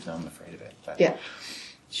 Yeah. even though I'm afraid of it. But Yeah.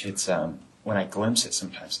 it's, when I glimpse it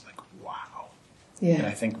sometimes, I'm like, wow. And I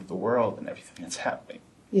Yeah. think of the world and everything that's happening.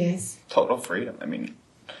 Yes. Total freedom. I mean,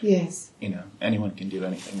 Yes. anyone can do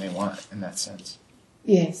anything they want in that sense.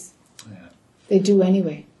 Yes. Yeah. They do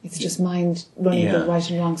anyway. It's just mind running the Yeah. right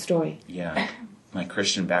and wrong story. Yeah. My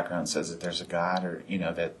Christian background says that there's a God, or,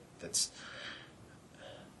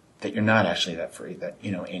 that you're not actually that free, that,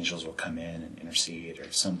 angels will come in and intercede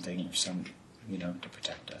or something, or to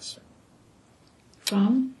protect us.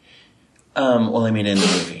 From? Well, I mean, in the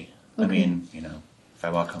movie. I Okay. mean, if I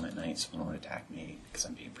walk home at night, someone would attack me because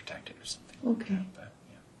I'm being protected or something. Okay. Like that.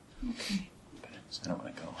 But, yeah. Okay. But I don't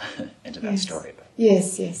want to go into that Yes. story, but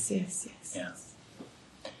Yes, yes, yes, yes. yeah.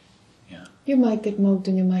 Yeah. You might get mugged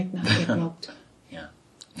and you might not get mugged. Yeah.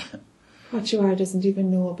 What you are doesn't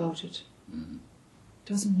even know about it. Mhm.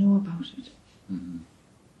 Doesn't know about it. Mm-hmm.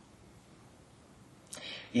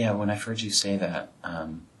 Yeah, when I've heard you say that,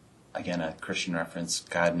 again, a Christian reference,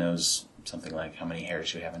 God knows something like how many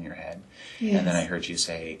hairs you have on your head. Yes. And then I heard you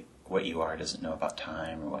say, what you are doesn't know about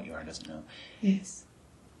time, or what you are doesn't know. Yes.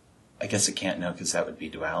 I guess it can't know because that would be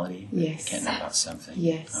duality. Yes. It can't know about something.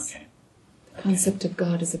 Yes. Okay. The concept of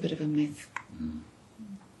God is a bit of a myth.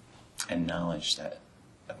 And knowledge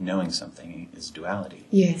of knowing something is duality.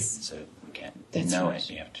 Yes. So you can't That's know right. it,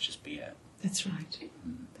 you have to just be it. That's right.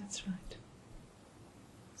 That's right.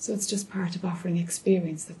 So it's just part of offering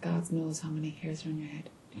experience that God knows how many hairs are on your head.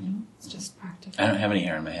 It's just part of I don't have any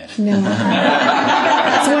hair on my head. No.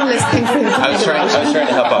 It's one less thing for you to I was think trying about.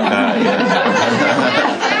 to help out God.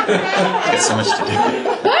 Got so much to do.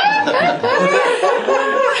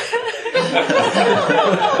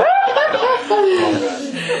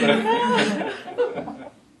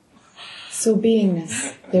 So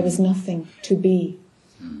beingness, there is nothing to be.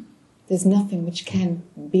 There's nothing which can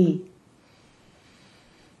be.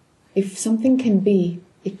 If something can be,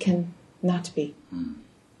 it can not be.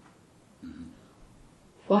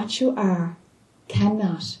 What you are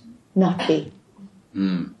cannot not be.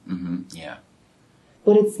 Yeah.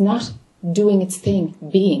 But it's not doing its thing,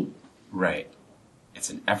 being. Right. It's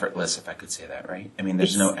an effortless, if I could say that, right? I mean,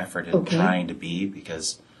 there's It's- no effort in okay. trying to be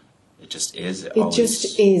because it just is. It, It always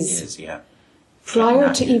just is. Yeah. Prior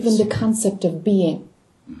Not to is. even the concept of being.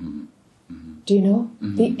 Do you know?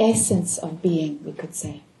 The essence of being, we could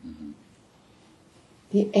say.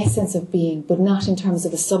 The essence of being, but not in terms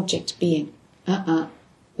of a subject being. But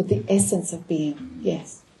the essence of being,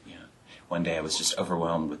 yes. Yeah. One day I was just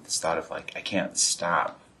overwhelmed with this thought of like, I can't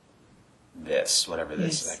stop this, whatever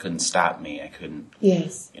this is. Yes. I couldn't stop me. I couldn't,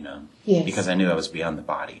 Yes. Yes. Because I knew I was beyond the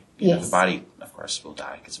body. Yes. The body, of course, will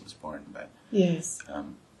die because it was born, Yes.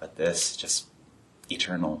 but this, just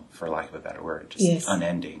eternal, for lack of a better word, just Yes.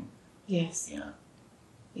 unending. Yes. Yeah.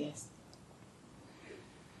 Yes.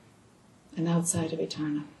 And outside of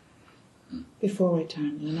eternal. Before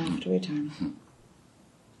eternal and after eternal.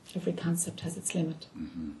 Every concept has its limit.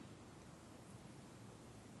 And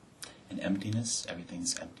emptiness,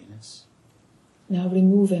 everything's emptiness. Now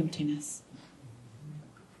remove emptiness.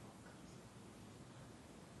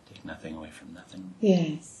 Take nothing away from nothing.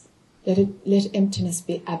 Yes. Let emptiness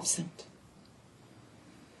be absent.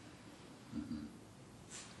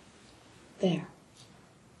 There.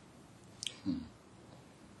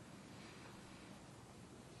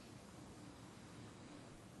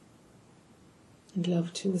 And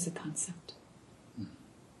love too is a concept.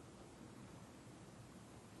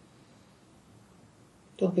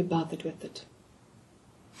 Don't be bothered with it.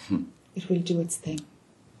 It will do its thing.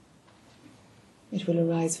 It will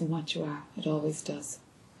arise from what you are. It always does.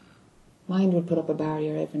 Mind will put up a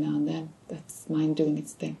barrier every now and then. That's mind doing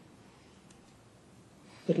its thing.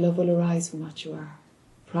 But love will arise from what you are.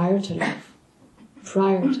 Prior to love.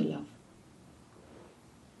 Prior to love.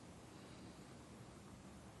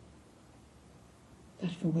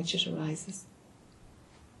 That from which it arises.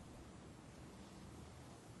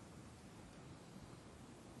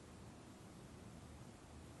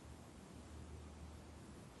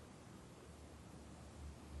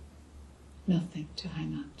 Nothing to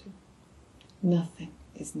hang on to. Nothing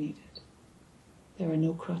is needed. There are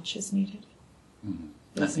no crutches needed.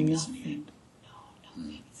 There's Nothing is nothing. needed. No,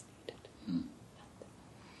 nothing is needed. Nothing.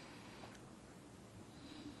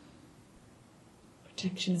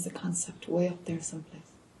 Protection is a concept way up there someplace.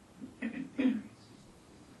 You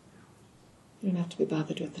don't have to be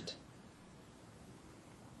bothered with it.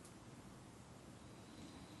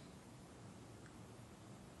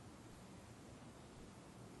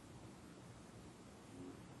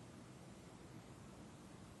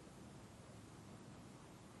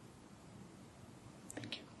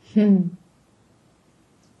 Okay,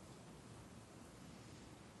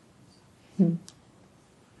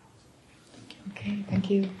 thank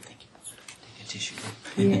you. Thank you. Take a tissue.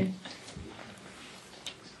 Yeah.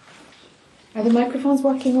 Are the microphones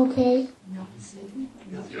working okay?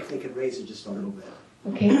 If they could raise it just a little bit.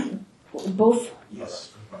 Okay. Both?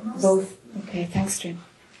 Yes. Both. Okay, thanks, Jim.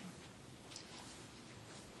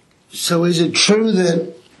 So is it true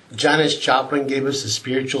that Janis Joplin gave us the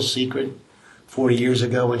spiritual secret 40 years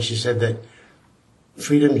ago when she said that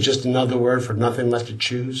freedom is just another word for nothing left to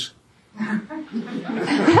choose?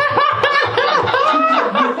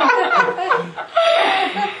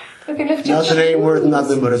 Nothing ain't worth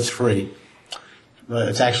nothing, but it's free. Well,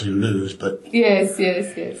 it's actually lose, but... Yes.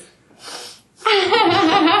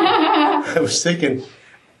 I was thinking,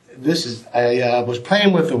 I was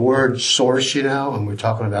playing with the word source, and we're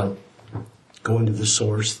talking about going to the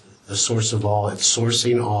source of all, it's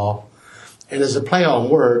sourcing all. And as a play on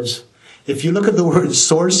words, if you look at the word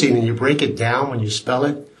sourcing and you break it down when you spell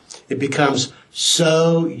it, it becomes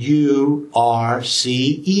so you are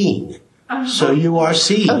seeing. So you are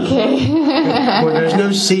seeing. Okay. Where there's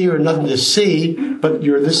no see or nothing to see, but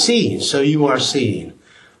you're the seeing. So you are seeing.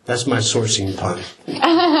 That's my sourcing pun.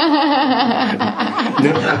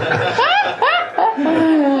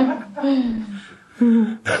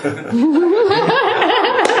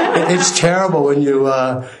 It's terrible when you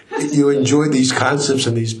enjoy these concepts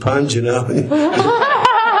and these puns, You don't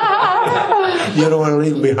want to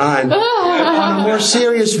leave them behind. On a more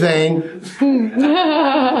serious vein,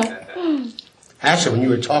 actually, when you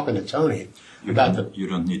were talking to Tony about the... You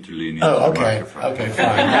don't need to lean into Oh, the okay. microphone. Okay,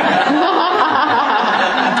 fine.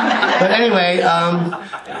 But anyway,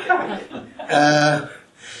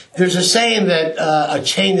 there's a saying that a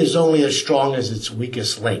chain is only as strong as its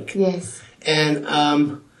weakest link. Yes. And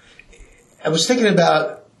I was thinking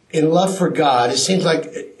about in love for God, it seems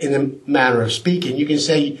like in a manner of speaking, you can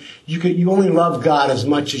say you only love God as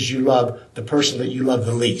much as you love the person that you love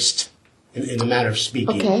the least. In the matter of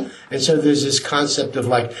speaking. Okay. And so there's this concept of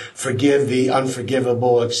like, forgive the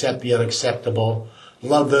unforgivable, accept the unacceptable,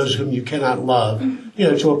 love those whom you cannot love,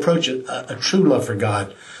 to approach a true love for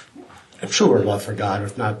God, a truer love for God,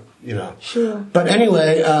 if not, Sure. But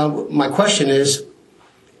anyway, my question is,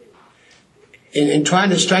 in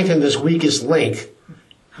trying to strengthen this weakest link,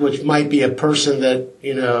 which might be a person that,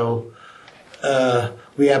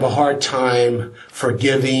 we have a hard time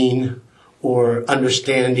forgiving, or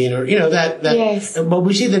understanding, or that. Yes. But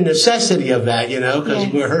we see the necessity of that, because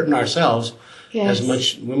Yes. we're hurting ourselves as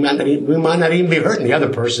much. We might not even be hurting the other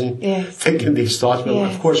person thinking these thoughts, but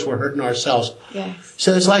of course we're hurting ourselves. Yes.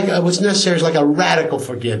 So it's like what's necessary is like a radical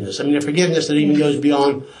forgiveness. I mean, a forgiveness that even goes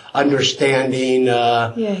beyond understanding.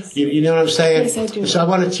 Yes. You know what I'm saying? Yes, I do. So I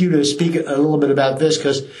wanted you to speak a little bit about this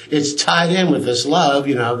because it's tied in with this love.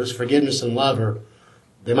 This forgiveness and love, or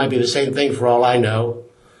they might be the same thing for all I know.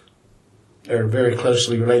 They're very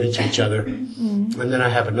closely related to each other. Mm-hmm. And then I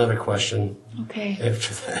have another question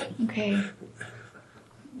after that.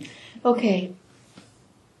 Okay.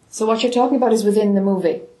 So what you're talking about is within the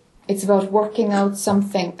movie. It's about working out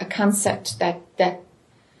something, a concept that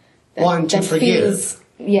want to forgive. Feels,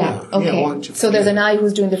 okay. Want to so there's an I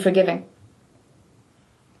who's doing the forgiving.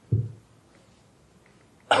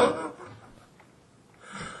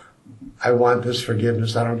 I want this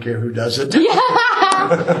forgiveness. I don't care who does it. Okay.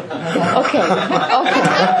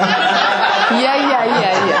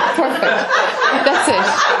 Yeah. Perfect. That's it.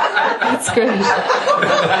 That's great.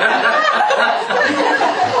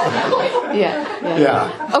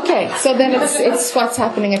 Yeah. Okay, so then it's what's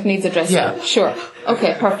happening, it needs addressing. Yeah. Sure.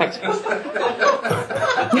 Okay, perfect.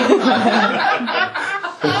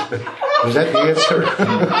 Was that the answer?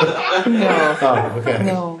 No. Oh, okay.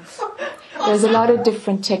 No. There's a lot of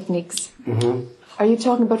different techniques. Mm-hmm. Are you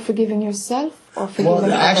talking about forgiving yourself or forgiving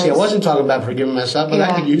others? Actually, I wasn't talking about forgiving myself, but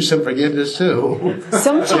I could use some forgiveness too.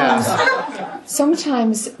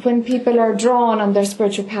 Sometimes when people are drawn on their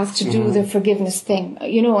spiritual path to do the forgiveness thing,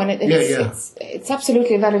 and it's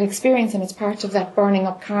absolutely a valid experience, and it's part of that burning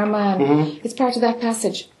up karma, and it's part of that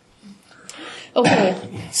passage. Okay,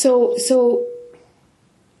 so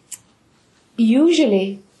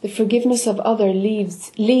usually the forgiveness of others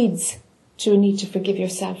leads to a need to forgive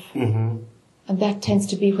yourself. Mm-hmm. And that tends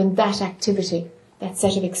to be when that activity, that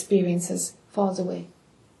set of experiences falls away.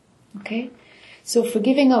 Okay? So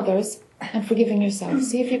forgiving others and forgiving yourself.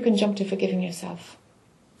 See if you can jump to forgiving yourself.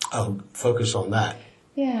 I'll focus on that.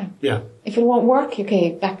 Yeah. Yeah. If it won't work,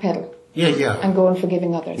 okay, backpedal. Yeah. And go on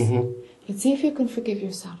forgiving others. Mm-hmm. But see if you can forgive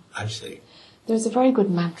yourself. I see. There's a very good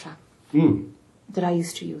mantra that I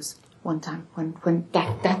used to use one time when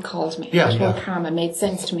that called me. That whole karma made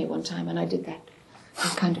sense to me one time, and I did that.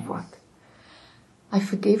 that kind of work. I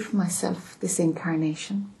forgive myself this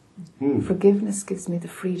incarnation. Forgiveness gives me the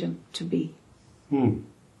freedom to be.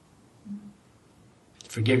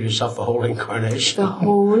 Forgive yourself the whole incarnation. The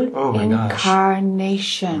whole Oh my gosh.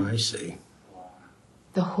 incarnation. I see.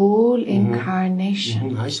 The whole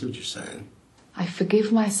incarnation. I see what you're saying. I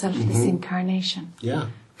forgive myself this incarnation. Yeah,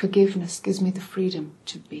 Forgiveness gives me the freedom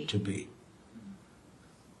to be. to be.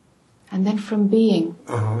 And then from being,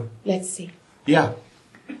 Uh-huh. let's see. Yeah.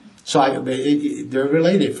 So they're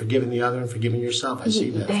related, forgiving the other and forgiving yourself. I see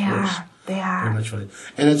that. They of course. are. They Very are. much related.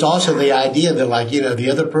 And it's also the idea that, like, the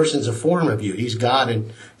other person's a form of you. He's God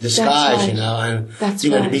in disguise, right. and That's to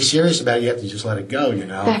be right. serious about it, you have to just let it go,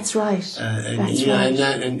 That's right. And, That's and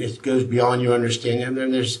right. and it goes beyond your understanding. And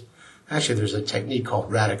then there's a technique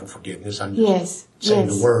called radical forgiveness. I'm Yes. saying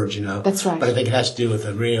Yes. the words, That's right. But I think it has to do with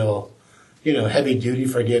a real, heavy duty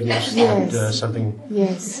forgiveness. Yes. And, something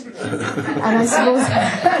Yes. And I suppose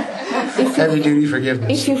heavy duty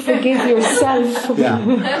forgiveness. if you forgive yourself, Yeah.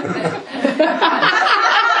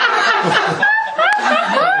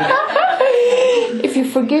 if you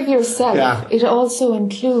forgive yourself, Yeah. it also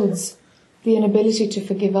includes the inability to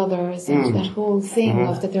forgive others and that whole thing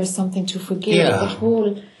of that there's something to forgive, Yeah. that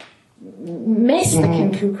whole mess that can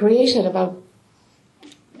be created about.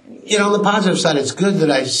 On the positive side, it's good that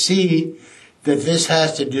I see that this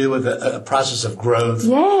has to do with a process of growth,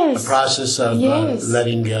 Yes. a process of Yes.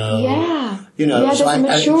 letting go. Yeah. So there's I'm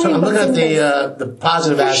maturity looking at within the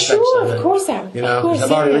positive For aspects sure, of it. of course, Aaron. Of 'Cause course,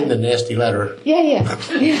 I've already yeah. written the nasty letter. Yeah.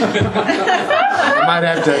 I might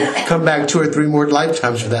have to come back 2 or 3 more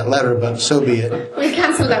lifetimes for that letter, but so be it. We'll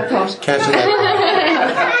cancel that thought. Cancel that.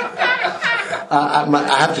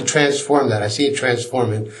 I have to transform that. I see it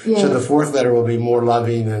transforming. Yes. So the 4th letter will be more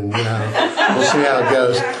loving, and we'll see how it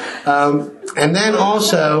goes. And then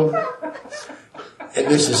also, and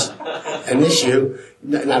this is an issue,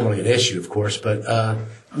 not really an issue, of course, but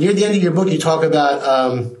near the end of your book, you talk about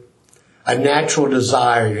a natural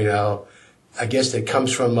desire. I guess that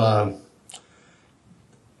comes from a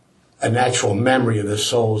natural memory of the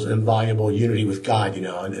soul's inviolable unity with God.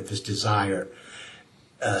 And that this desire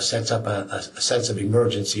sets up a sense of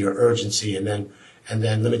emergency or urgency, and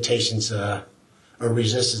then limitations or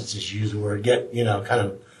resistances, use the word, get kind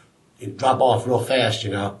of drop off real fast.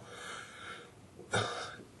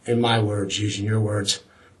 In my words, using your words,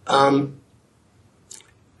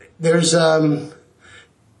 there's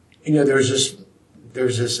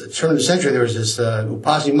this turn of the century. There was this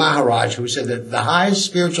Upasi Maharaj who said that the highest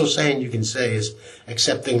spiritual saying you can say is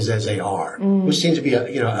accept things as they are, which seems to be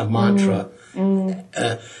a mantra.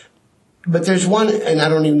 But there's one, and I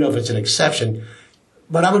don't even know if it's an exception,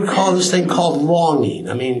 but I would call this thing called longing.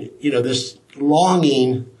 I mean, this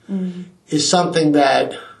longing is something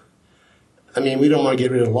that, we don't want to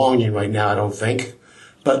get rid of longing right now, I don't think.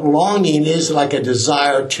 But longing is like a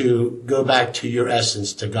desire to go back to your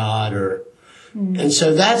essence, to God, and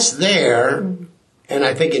so that's there, and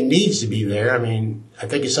I think it needs to be there. I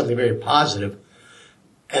think it's something very positive.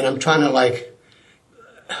 And I'm trying to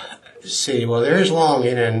see, well, there's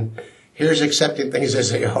longing, and here's accepting things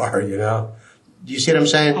as they are, Do you see what I'm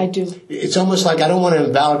saying? I do. It's almost like I don't want to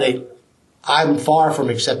invalidate. I'm far from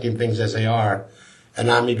accepting things as they are, and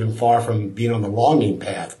I'm even far from being on the longing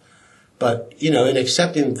path. But, in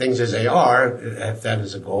accepting things as they are, if that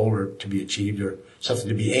is a goal or to be achieved or something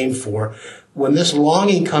to be aimed for, when this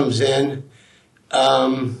longing comes in,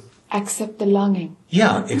 Accept the longing.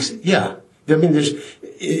 yeah.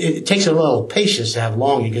 It takes a little patience to have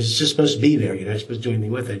longing because it's just supposed to be there. You're not supposed to do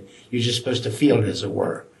anything with it. You're just supposed to feel it, as it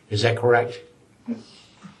were. Is that correct?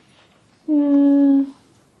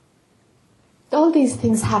 All these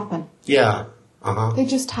things happen. Yeah. Uh-huh. They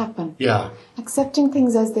just happen. Yeah. Accepting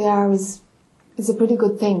things as they are is a pretty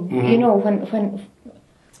good thing.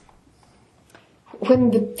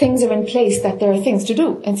 When the things are in place that there are things to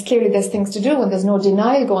do, and clearly there's things to do, and there's no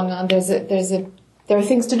denial going on. There are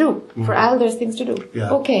things to do. For Al, there's things to do.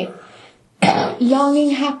 Yeah. Okay.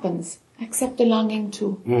 Longing happens. Accept the longing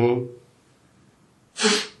too.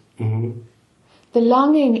 The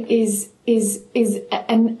longing is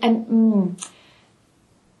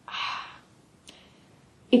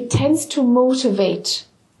it tends to motivate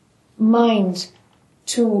mind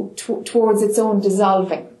towards its own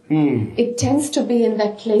dissolving. It tends to be in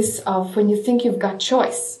that place of when you think you've got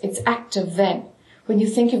choice, it's active then. When you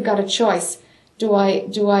think you've got a choice, do I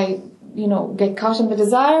get caught in the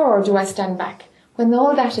desire or do I stand back? When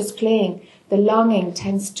all that is playing, the longing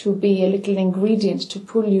tends to be a little ingredient to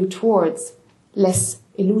pull you towards less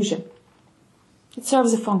illusion. It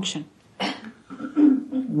serves a function.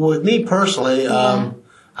 With me personally,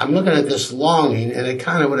 I I'm looking at this longing, and it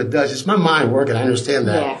kind of what it does. It's my mind working. I understand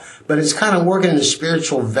that, Yeah. but it's kind of working in a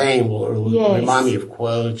spiritual vein. Will Yes. remind me of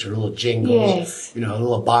quotes or little jingles, Yes.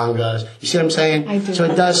 little bongas. You see what I'm saying? I do. So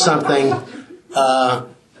it does something,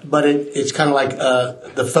 but it's kind of like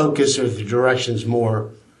the focus or the direction's more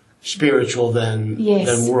spiritual than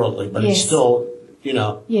worldly, but it's Yes. still.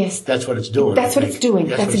 Yes. That's what it's doing. That's what it's doing.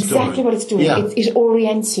 That's exactly what it's doing. Yeah. It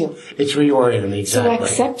orients you. It's reorienting me, exactly. So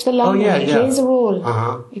accept the longing. It plays a role.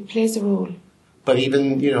 Uh-huh. It plays a role. But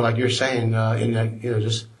even, like you're saying, in that,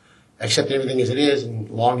 just accepting everything as it is and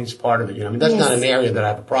longing's part of it. I mean, that's Yes. not an area that I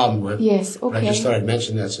have a problem with. Yes, But I okay. just thought I'd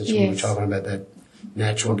mention that since we were Yes. talking about that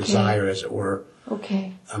natural Okay. desire, as it were.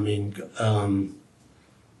 Okay. I mean,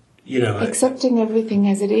 Accepting everything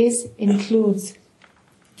as it is includes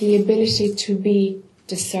the ability to be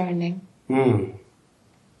discerning.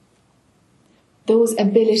 Those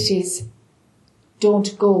abilities don't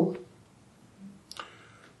go.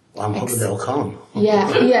 Well, I'm hoping they'll come. Yeah.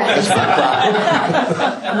 Yeah,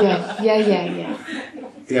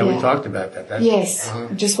 Yeah. we talked about that. That's, Yes.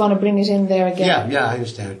 I just want to bring it in there again. Yeah, I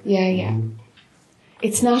understand. Yeah.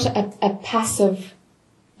 It's not a passive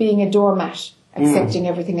being a doormat, accepting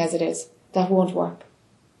everything as it is. That won't work.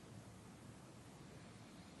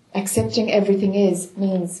 Accepting everything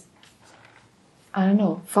means, I don't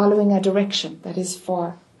know, following a direction that is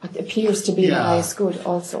for what appears to be the Yeah. highest good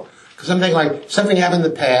also. Because I'm thinking like something happened in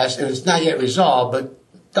the past and it's not yet resolved, but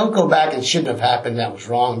don't go back and shouldn't have happened. That was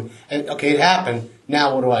wrong. And, okay, it happened.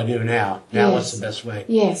 Now what do I do now? Now Yes. what's the best way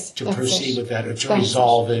Yes, to that's proceed it. with that or to That's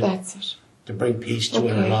resolve it, That's it. to bring peace to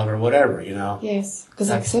it or Okay. love or whatever, Yes, because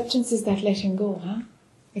That's- acceptance is that letting go, huh?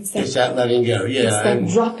 It's It's that letting go, it's yeah. that And,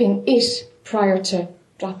 dropping it prior to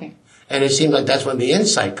dropping. and it seems like that's when the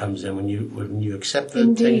insight comes in, when you accept the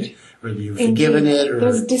Indeed. thing, or you've forgiven Indeed. it, or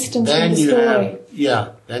There's distance then from the you story.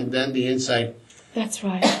 then the insight, That's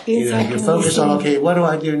right. The insight you can focus on, understand. okay, what do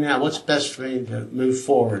I do now? What's best for me to move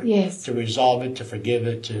forward? Yes. To resolve it, to forgive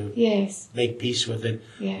it, to Yes. make peace with it.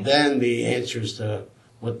 Yes. Then the answers to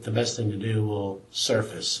what the best thing to do will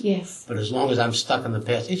surface. Yes. But as long as I'm stuck in the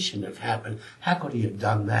past, it shouldn't have happened. How could he have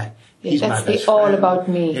done that? Yeah, He's that's my the best all friend. about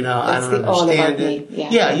me. I That's don't the all understand about it. me.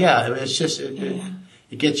 Yeah. I mean, it's just,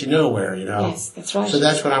 it gets you nowhere, Yes, that's right. So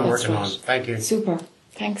that's what I'm That's working right. on. Thank you. Super.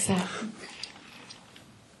 Thanks, Al.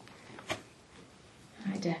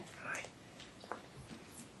 Hi, Deb.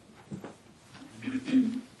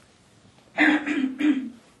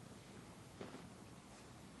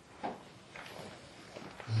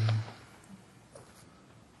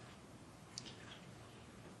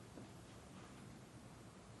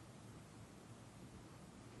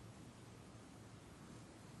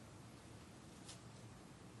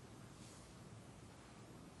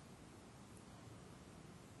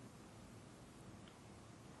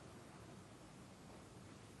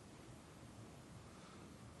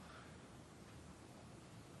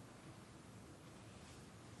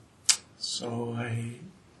 So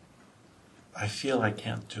I feel I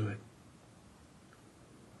can't do it.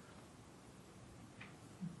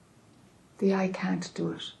 The I can't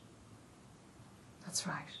do it. That's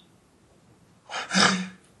right.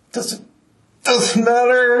 Doesn't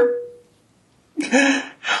matter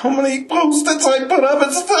how many post-its I put up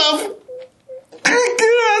and stuff. I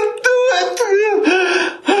can't do it.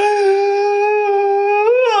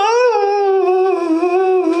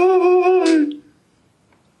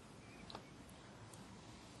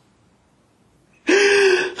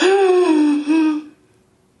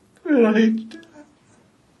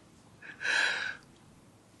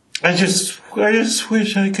 I just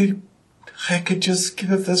wish I could just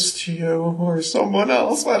give this to you or someone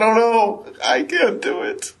else. I don't know. I can't do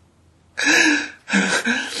it.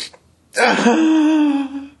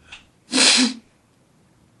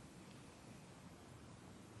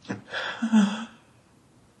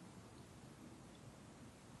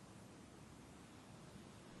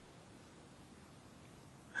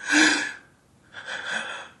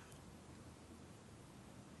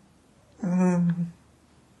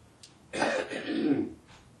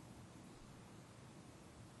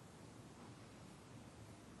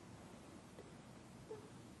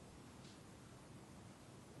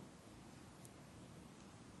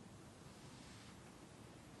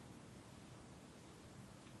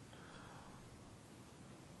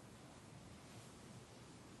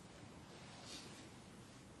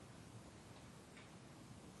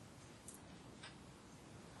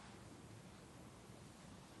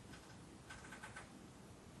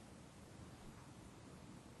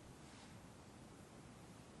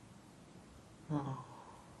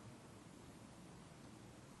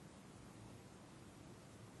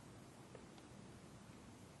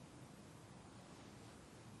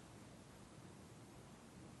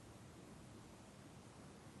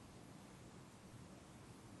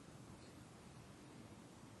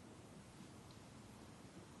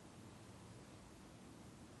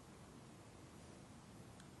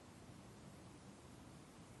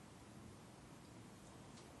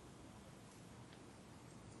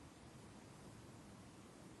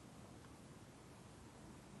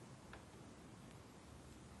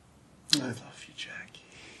 I love you, Jackie.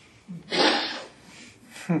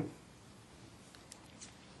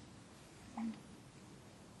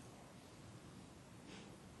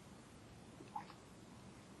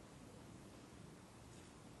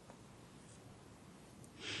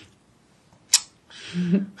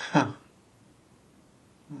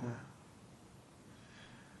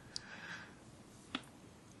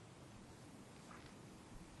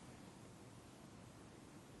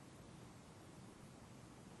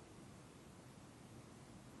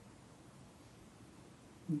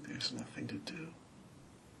 There's nothing to do.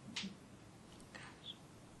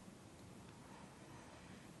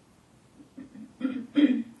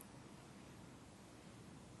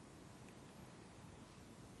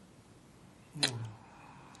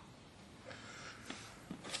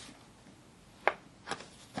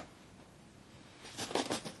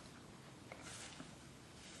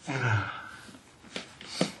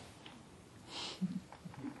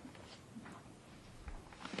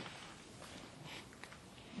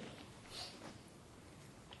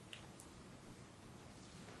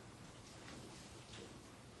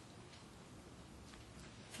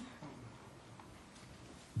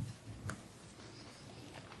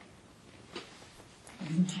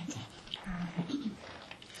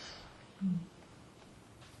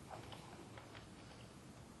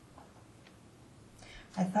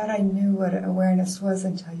 I thought I knew what awareness was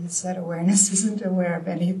until you said awareness isn't aware of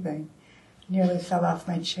anything. Nearly fell off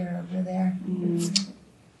my chair over there.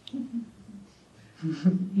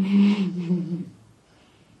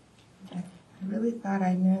 I really thought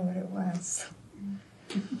I knew what it was.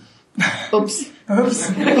 Oops. Oops.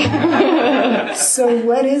 So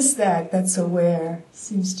what is that that's aware,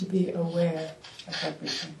 seems to be aware of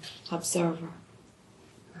everything? Observer.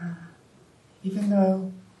 Even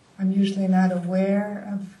though I'm usually not aware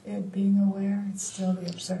of it being aware, it's still the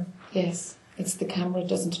observer. Yes, it's the camera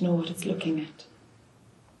doesn't know what it's looking at.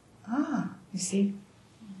 Ah, You see?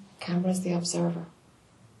 Camera's the observer.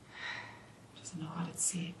 Doesn't know what it's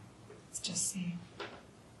seeing. It's just seeing.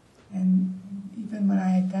 and even when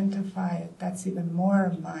I identify it, that's even more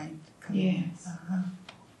of mind coming in. Yes.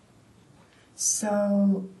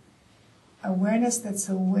 So awareness that's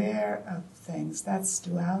aware of things, that's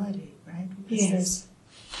duality, right? Because Yes.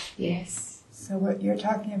 Yes. So what you're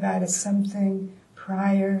talking about is something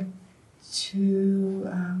prior to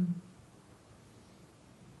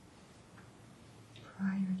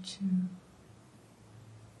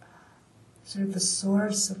sort of the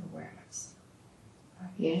source of awareness.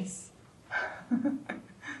 Yes.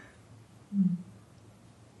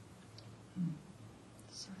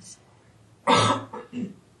 Source.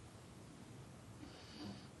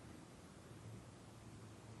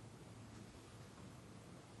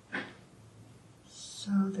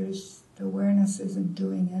 So there's the awareness isn't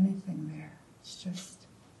doing anything there. It's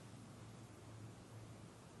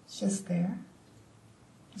just there.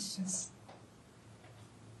 It's just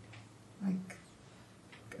like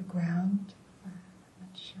a ground. I'm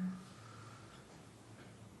not sure.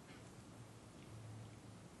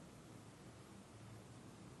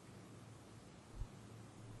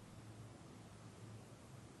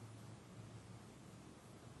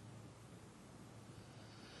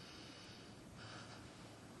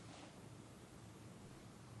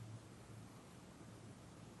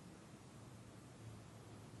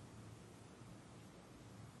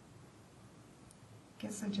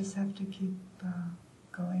 Guess I just have to keep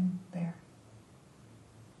going there.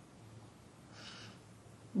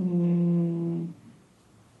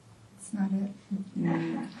 It's not it.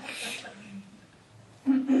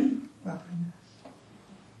 Well,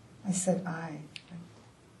 I said I.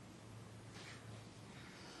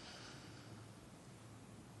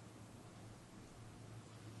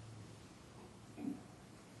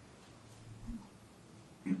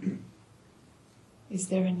 Is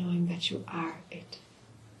there a knowing that you are it?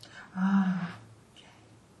 Ah.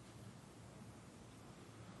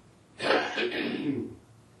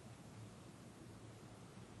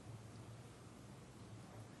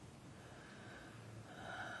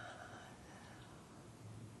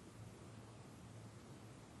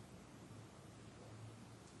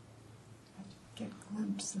 Get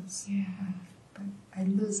glimpses, Yeah. but I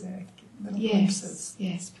lose it. I get little Yes. glimpses.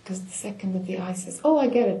 Yes, because the second that the eye says, "Oh, I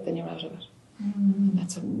get it," then you're out of it. And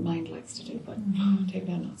that's what mind likes to do, but take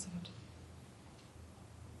no notes of it.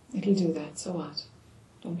 It'll do that, so what?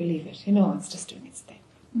 Don't believe it. You know it's just doing its thing.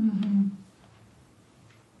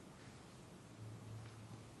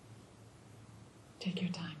 Take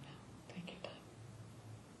your time now. Take your time.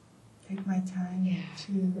 Take my time Yeah,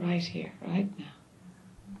 to right here, right now.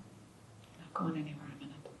 Not going anywhere a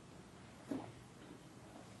minute.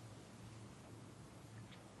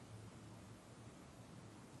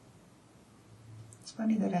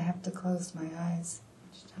 funny that I have to close my eyes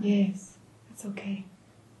each time. Yes, that's okay.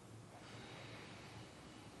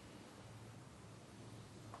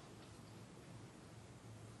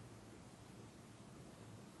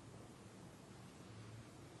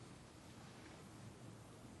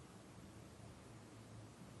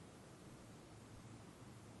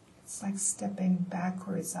 It's like stepping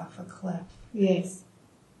backwards off a cliff. Yes.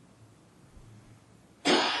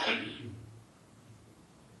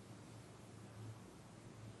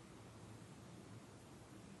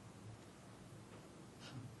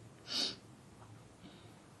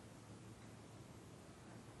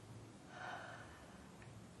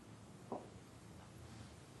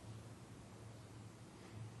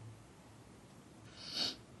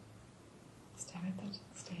 Stay with it.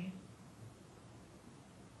 Stay.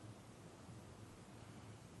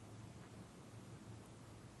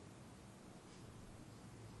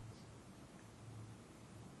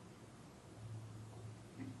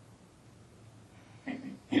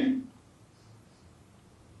 And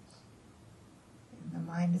the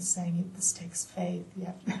mind is saying this takes faith. You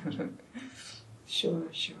have to Sure.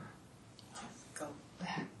 go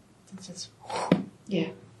back to just. Yeah.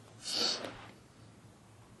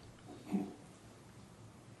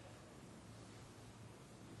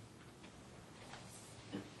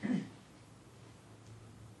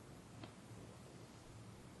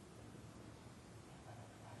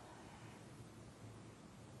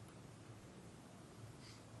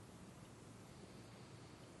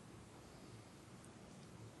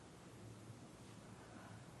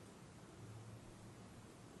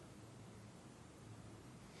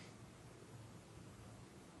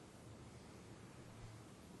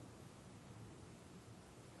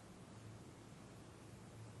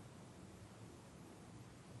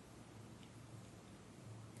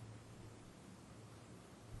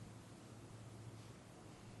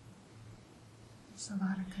 There's a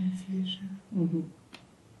lot of confusion. Mm-hmm.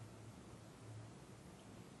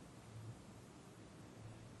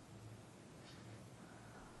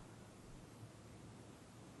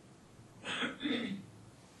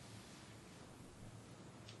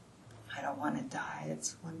 I don't want to die.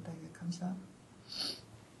 It's one thing that comes up.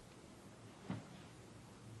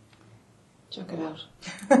 Chuck it out.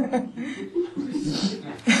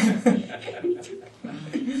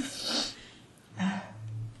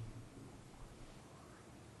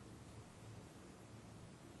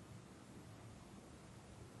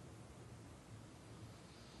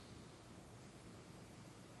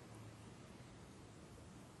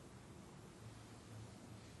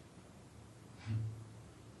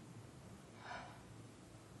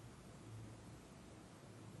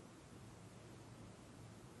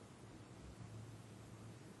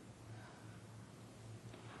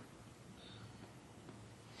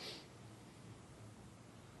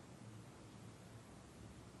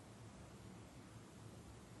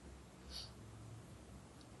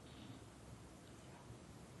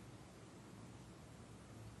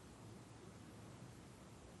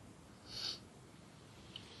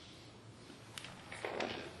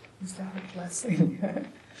 Is that a blessing?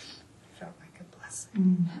 Felt like a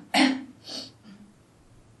blessing.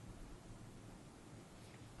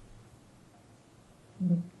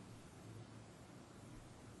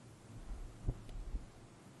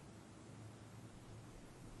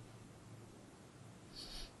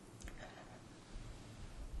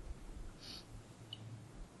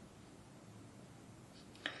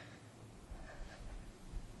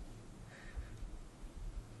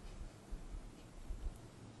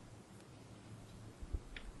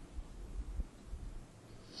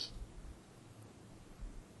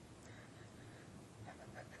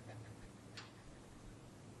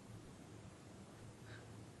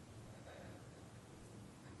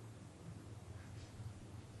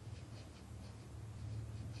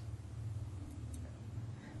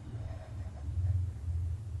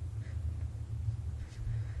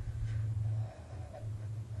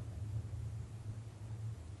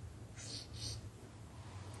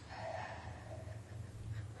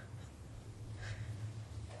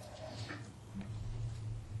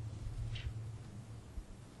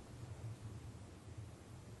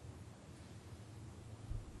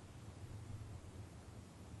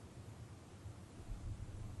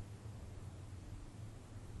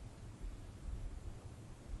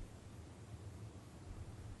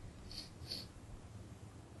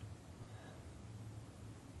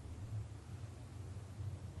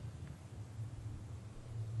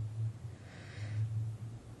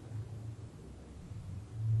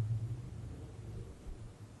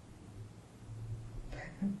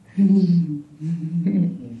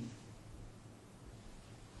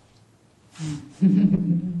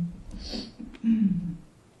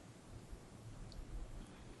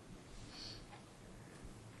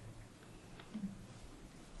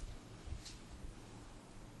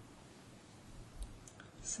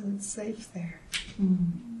 So it's safe there.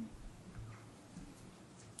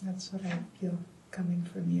 That's what I feel coming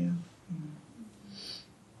from you.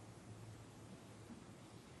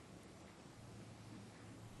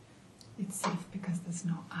 It's safe because there's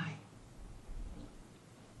no I.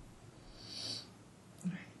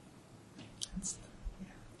 Right. That's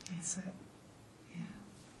that's it. Yeah.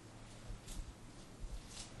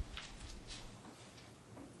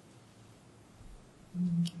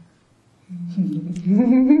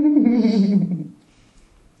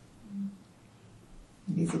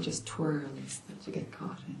 These are just twirls that you get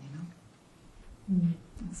caught in, you know?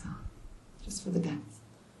 That's all. Just for the dance.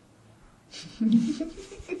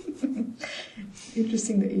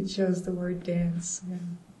 Interesting that you chose the word dance. Yeah.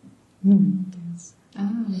 Dance.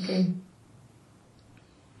 Ah, okay.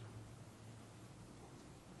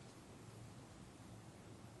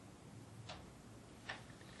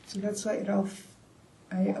 So that's why it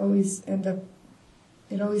always ends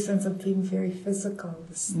up being very physical,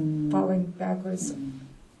 this falling backwards.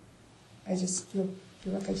 I just feel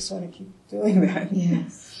like I just want to keep doing that.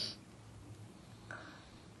 Yes.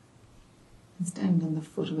 And stand on the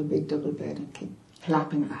foot of a big double bed and keep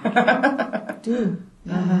flapping back. Do.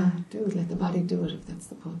 Yeah, do. Let the body do it if that's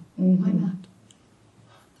the pull. Why not?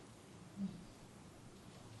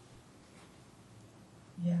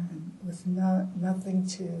 Yeah, and with nothing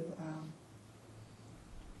to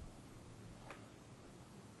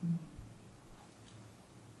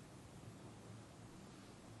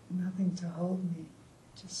nothing to hold me.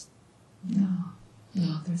 Just No,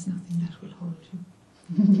 there's nothing that will hold you.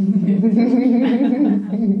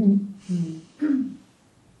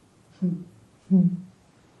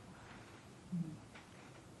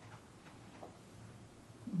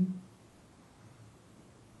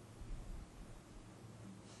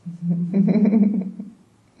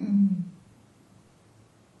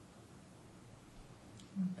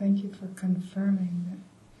 Well, thank you for confirming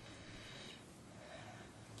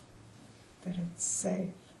that it's safe.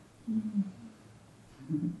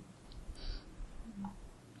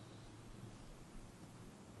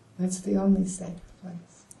 That's the only safe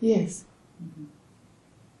place. Yes.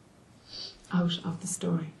 Out of the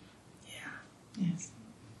story. Yeah. Yes.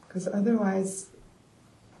 Because otherwise,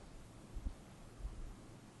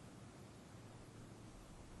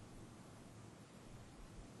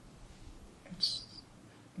 it's,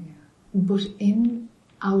 yeah. But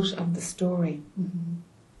out of the story,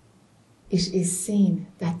 it is seen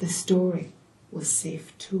that the story was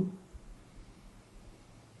safe too.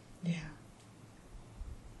 Yeah.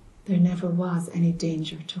 There never was any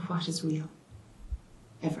danger to what is real.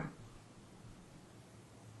 Ever.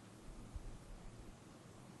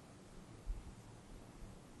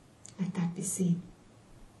 Let that be seen.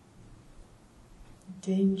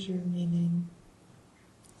 Danger meaning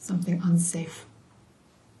Something unsafe.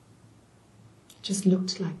 It just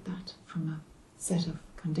looked like that from a set of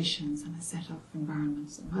conditions and a set of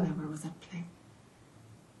environments and whatever was at play.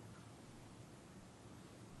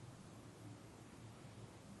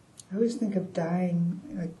 I always think of dying,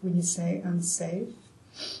 like when you say unsafe,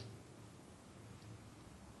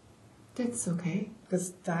 That's okay. because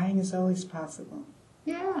dying is always possible.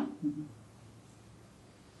 Yeah.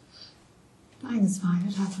 Dying is fine,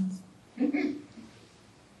 it happens.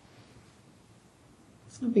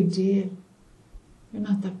 It's no big deal. You're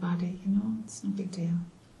not that body, you know, it's no big deal.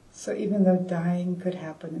 So even though dying could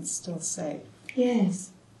happen, it's still safe.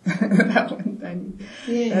 Yes. That one,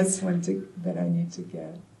 Yes. that's one that I need to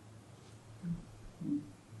get.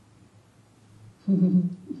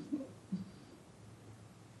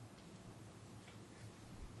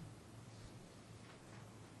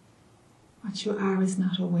 What you are is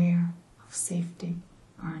not aware of safety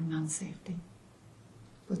or non-safety.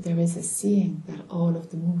 But there is a seeing that all of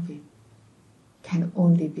the movie can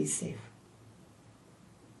only be safe.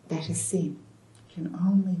 That is seen. Can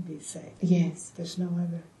only be safe. Yes. There's no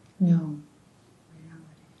other No.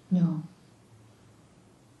 reality. No.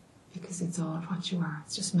 Because it's all what you are.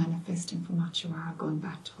 It's just manifesting from what you are, going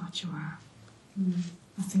back to what you are.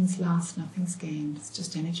 Nothing's lost, nothing's gained. It's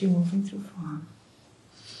just energy moving through form.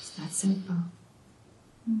 It's that simple.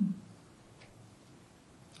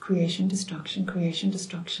 Creation, destruction, creation,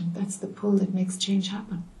 destruction. That's the pull that makes change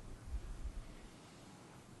happen.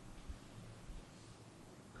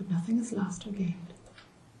 But nothing is lost or gained.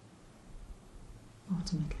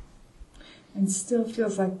 Ultimately. And still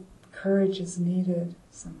feels like courage is needed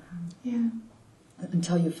somehow. Yeah.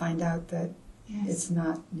 Until you find out that Yes. it's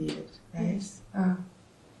not needed, right? Yes. Ah.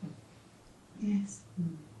 Yes.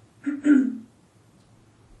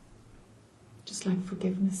 Just like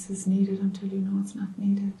forgiveness is needed until you know it's not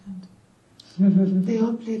needed, and They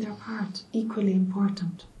all play their part, equally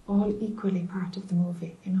important, all equally part of the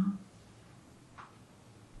movie, you know.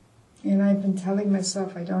 And I've been telling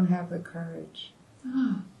myself I don't have the courage.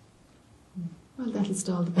 Ah. Well, that'll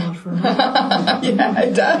stall the ball for a minute. Yeah,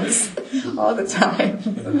 it does. All the time.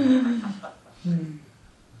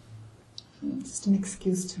 Just an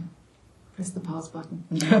excuse to press the pause button.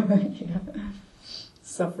 Yeah.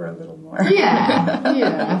 Suffer a little more. Yeah,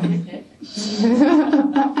 yeah.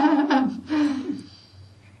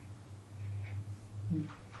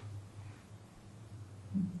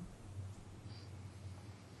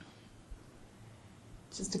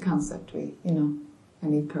 Just a concept, I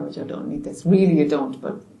need courage, I don't need this. Really you don't,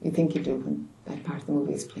 but you think you do when that part of the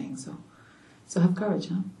movie is playing, so have courage,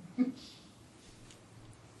 huh?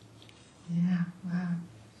 Yeah, wow.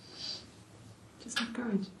 Just have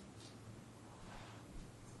courage.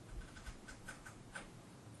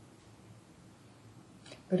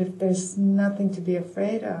 But if there's nothing to be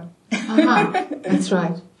afraid of. Uh-huh. That's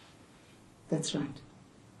right. That's right.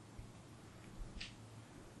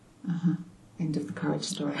 Uh-huh. End of the courage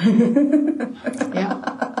story. Yeah.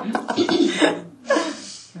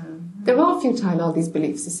 They're all futile, all these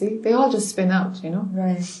beliefs, you see. They all just spin out,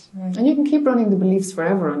 Right. And you can keep running the beliefs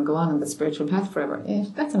forever and go on the spiritual path forever. Yeah,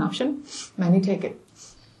 that's an option. Many take it.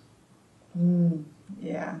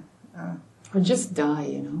 Yeah. Or just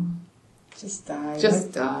die, Just die.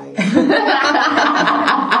 Just die.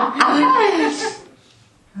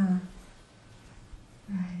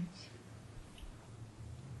 Right.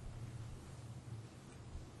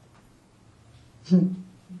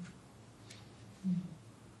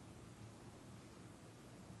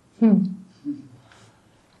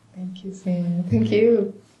 Thank you. Yeah, thank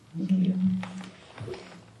you. Thank you.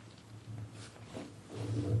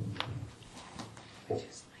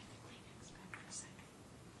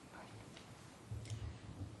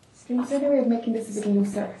 Is there any way of making this a bit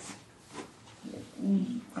looser?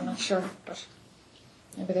 I'm not sure, but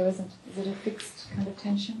maybe there isn't. Is it a fixed kind of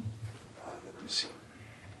tension? Let me see.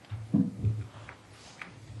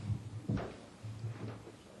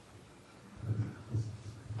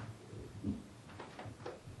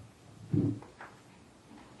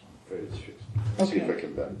 See if I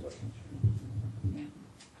can bend it.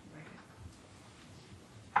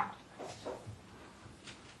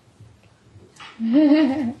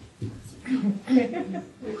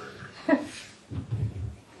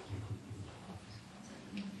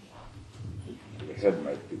 The head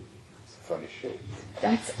might be a funny shape.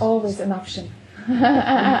 That's always an option.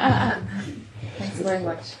 Thanks very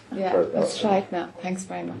much. Yeah, let's try it now. Thanks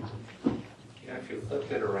very much. Yeah, if you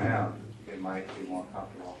flipped it around, it might be more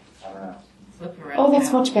comfortable. I don't know. Flip around. Oh,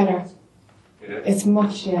 that's much better. It is? It's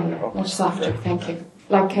much softer. Thank you.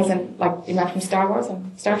 Like you meant from Star Wars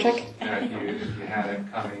and Star Trek? And if you had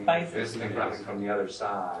it coming, this thing coming from the other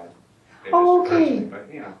side. Oh, okay. But,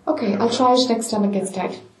 Okay, I'll try it next time it gets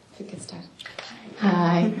tight. If it gets tight.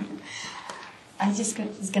 Hi. I just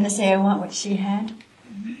was going to say I want what she had.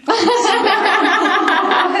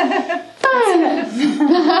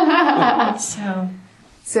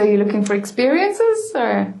 So you're looking for experiences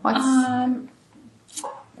or what's?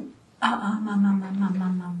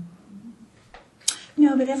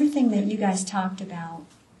 No, but everything that you guys talked about,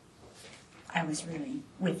 I was really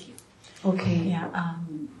with you. Okay. Yeah.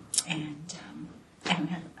 And I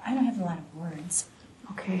don't have a lot of words.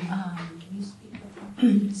 Okay. Can you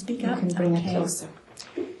speak up? You can bring Okay. it closer.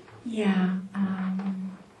 Yeah.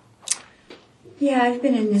 Yeah, I've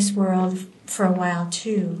been in this world for a while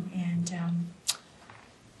too, and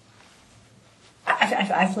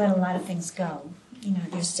I've let a lot of things go.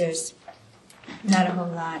 There's not a whole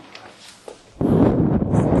lot.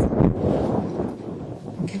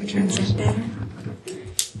 Okay, we're trying Is to that better?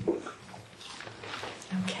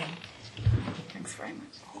 Okay. Thanks very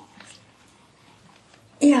much.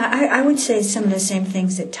 Yeah, I would say some of the same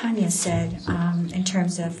things that Tanya said in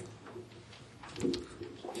terms of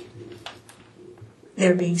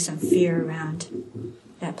there being some fear around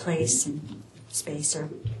that place and space,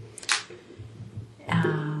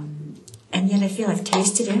 and yet I feel I've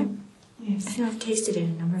tasted it. Yes. I feel I've tasted it a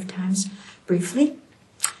number of times, briefly,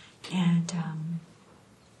 and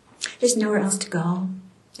there's nowhere else to go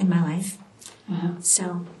in my life,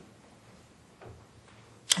 so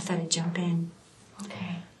I thought I'd jump in.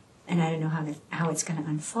 Okay. And I don't know how it's going to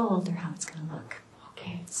unfold or how it's going to look.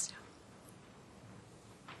 Okay. So.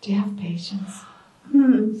 Do you have patience?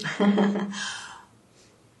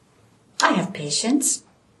 I have patience.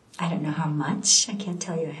 I don't know how much. I can't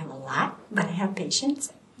tell you I have a lot, but I have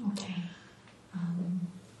patience. Okay.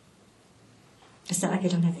 It's not like I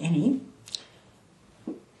don't have any.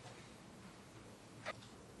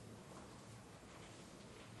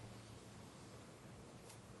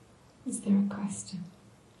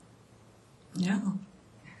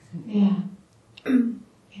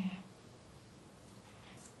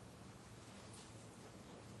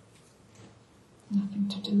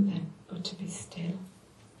 to do then but to be still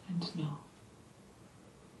and know.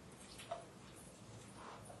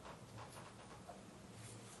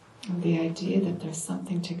 And the idea that there's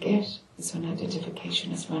something to get is when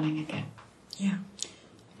identification is running again. Yeah.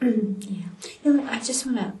 Yeah. You know, I just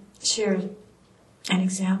want to share an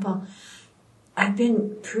example. I've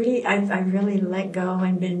been I really let go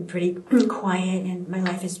and been pretty quiet, and my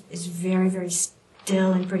life is very, very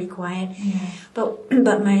still and pretty quiet. Yeah. But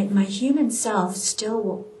my human self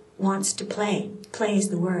still wants to play. Play is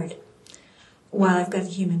the word. While I've got the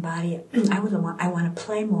human body, I want to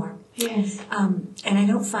play more. Yes. And I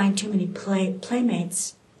don't find too many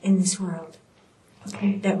playmates in this world.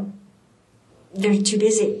 Okay. That they're too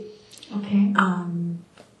busy. Okay.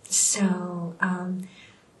 So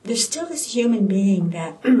there's still this human being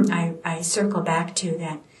that I circle back to,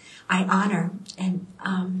 that I honor, and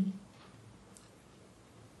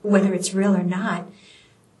whether it's real or not,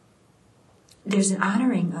 there's an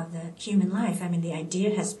honoring of the human life. I mean, the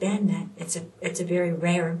idea has been that it's a very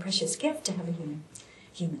rare and precious gift to have a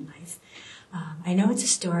human life. I know it's a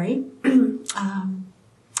story,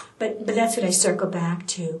 but that's what I circle back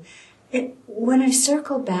to. When I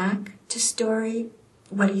circle back to story,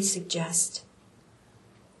 what do you suggest?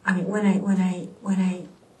 I mean, when I,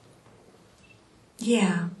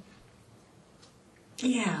 yeah,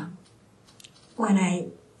 when I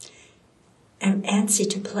am antsy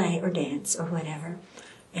to play or dance or whatever,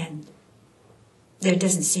 and there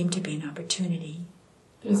doesn't seem to be an opportunity.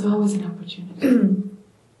 There's always an opportunity.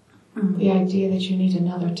 The idea that you need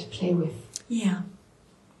another to play with. Yeah.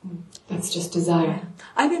 That's just desire.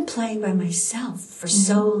 I've been playing by myself for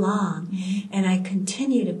so long, and I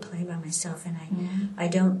continue to play by myself, and I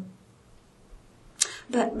don't.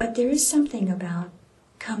 But there is something about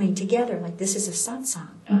coming together, like this is a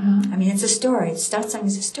satsang. I mean, it's a story. Satsang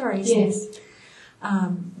is a story, isn't it?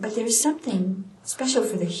 But there's something special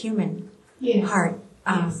for the human heart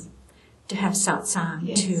to have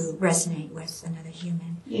satsang, to resonate with another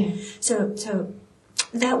human. So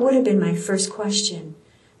that would have been my first question.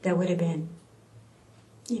 That would have been,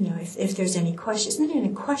 if there's any question. It's not even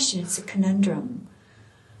a question, it's a conundrum.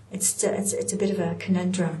 It's a bit of a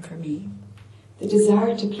conundrum for me. The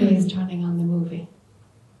desire to play is turning on the movie.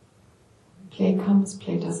 Play comes,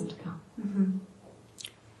 play doesn't come.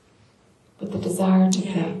 But the desire to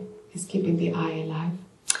play is keeping the I alive.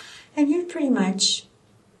 And you've pretty much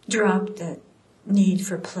dropped the need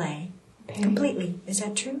for play completely. Is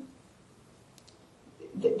that true?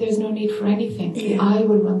 There's no need for anything. The I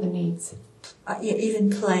will run the needs. Even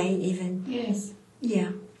play, even... Yes.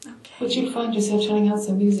 Yeah. Okay. But you'll find yourself turning on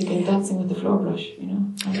some music and dancing with the floor brush,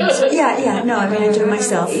 No, I mean, I do it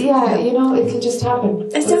myself. Yeah, it'll just happen.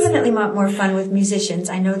 It's definitely more fun with musicians.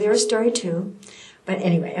 I know they're a story too. But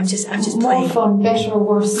anyway, I'm just playing. More fun, better,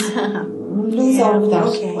 worse. Lose all of that.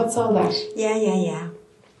 Okay. What's all that? Yeah.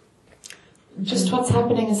 Just what's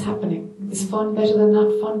happening is happening. Is fun better than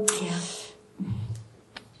not fun? Yeah.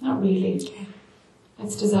 Not really. Okay.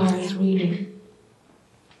 That's desires, really.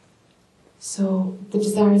 So the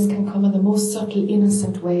desires can come in the most subtle,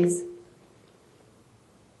 innocent ways.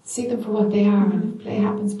 See them for what they are, and if play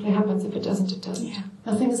happens, play happens. If it doesn't, it doesn't. Yeah.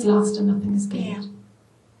 Nothing is lost and nothing is gained. Yeah.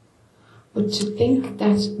 But to think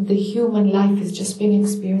that the human life is just being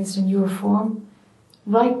experienced in your form,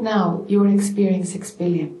 right now you are experiencing 6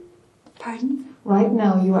 billion. Pardon? Right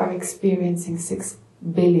now you are experiencing 6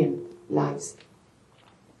 billion lives.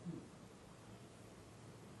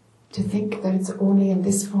 To think that it's only in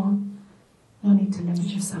this form, no need to limit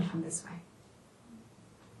yourself in this way.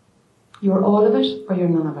 You're all of it or you're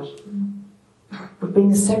none of it. But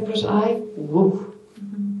being a separate I, whoa.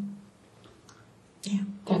 Yeah.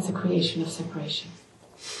 That's a creation of separation.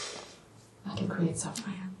 That'll create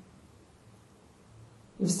suffering.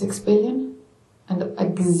 You have 6 billion and a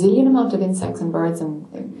gazillion amount of insects and birds and,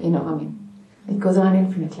 it goes on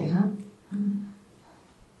infinitely, huh?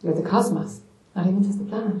 You're the cosmos, not even just the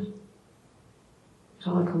planet. It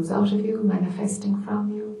all comes out of you, manifesting from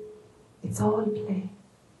you. It's all play.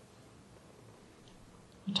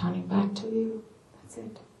 Returning back to you. That's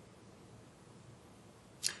it.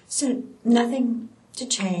 So nothing to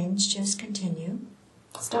change, just continue.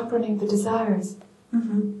 Stop running the desires.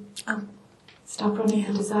 Stop running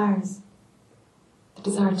the desires. The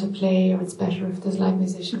desire to play, or it's better if there's live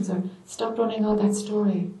musicians, or stop running all that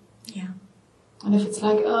story. Yeah. And if it's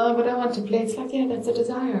like, but I want to play, it's like, that's a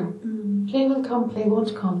desire. Play will come, play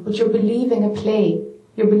won't come. But you're believing a play.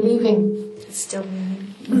 You're believing It's still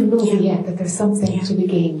moving. the movie, that there's something to be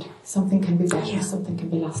gained. Something can be better, something can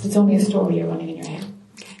be lost. It's only a story you're running in your head.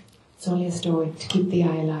 Okay. It's only a story to keep the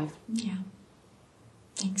I alive. Yeah.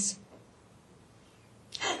 Thanks.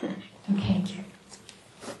 Okay.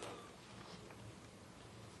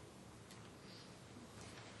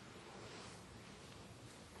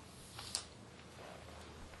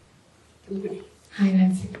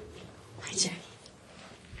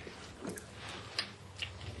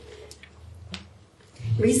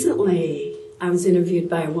 Recently, I was interviewed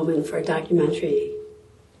by a woman for a documentary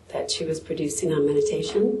that she was producing on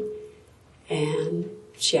meditation, and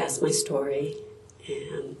she asked my story,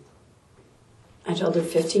 and I told her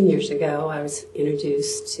 15 years ago I was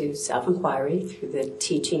introduced to self-inquiry through the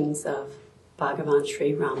teachings of Bhagavan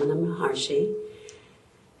Sri Ramana Maharshi,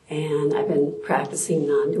 and I've been practicing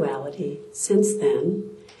non-duality since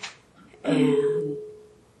then, and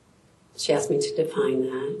she asked me to define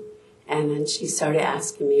that, and then she started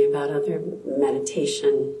asking me about other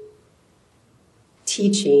meditation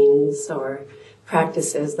teachings or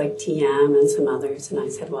practices like TM and some others, and I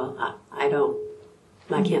said, well, I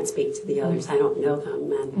can't speak to the others, I don't know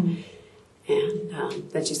them,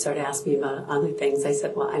 and then she started asking me about other things. I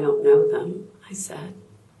said, well, I don't know them. I said,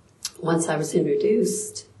 once I was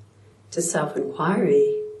introduced to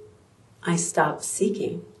self-inquiry, I stopped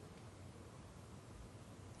seeking.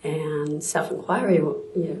 And self-inquiry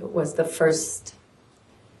was the first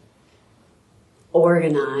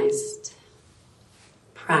organized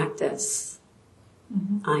practice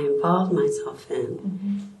I involved myself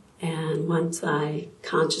in. And once I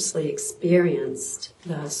consciously experienced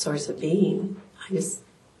the source of being, I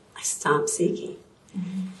stopped seeking.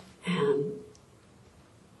 And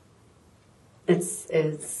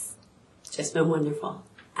it's just been wonderful,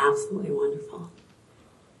 absolutely wonderful.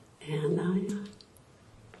 And I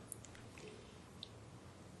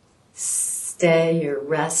stay or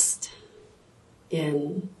rest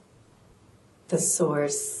in the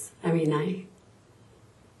source. I mean,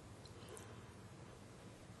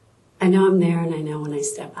 I know I'm there, and I know when I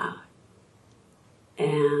step out.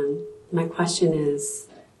 And my question is,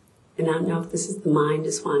 and I don't know if this is the mind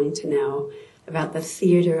just wanting to know about the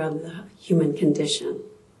theater of the human condition.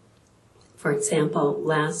 For example,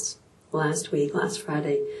 last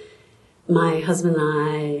Friday, my husband and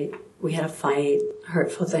I, we had a fight,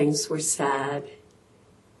 hurtful things were said.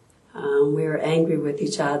 We were angry with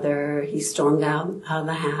each other. He stormed out of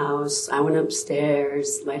the house. I went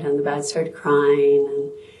upstairs, laid on the bed, started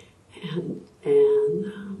crying, and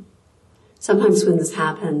sometimes when this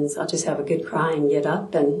happens, I'll just have a good cry and get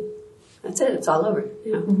up, and that's it. It's all over,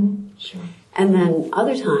 you know. Sure. And then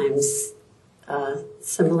other times, a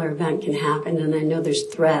similar event can happen, and I know there's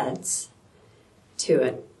threads to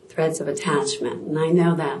it, threads of attachment, and I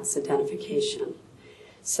know that's identification.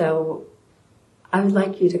 So I would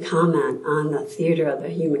like you to comment on the theater of the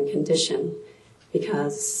human condition,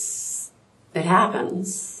 because it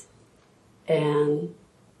happens, and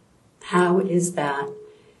how is that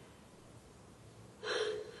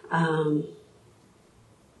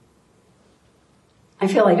I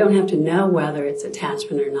feel I don't have to know whether it's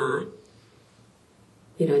attachment or not,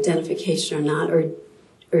 you know, identification or not,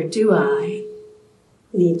 or do I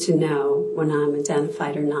need to know when I'm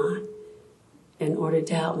identified or not in order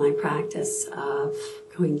to help my practice of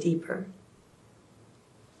going deeper?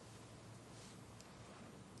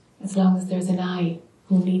 As long as there's an I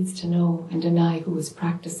who needs to know and an I who is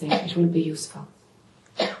practicing, it will be useful.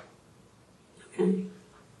 Okay.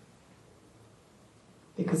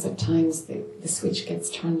 Because at times the switch gets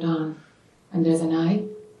turned on and there's an I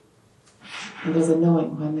and there's a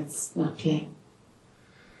knowing when it's not playing.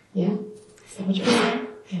 Yeah? Is that what you're saying?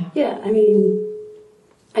 Yeah. Yeah, I mean,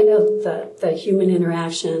 I know that the human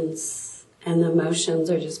interactions and the emotions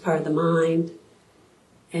are just part of the mind,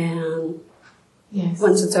 and yes,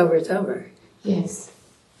 once it's over, it's over. Yes.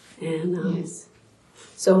 And yes.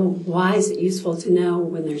 So why is it useful to know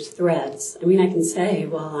when there's threads? I mean, I can say,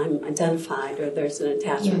 well, I'm identified, or there's an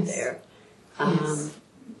attachment Yes. there. Yes.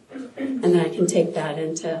 And then I can take that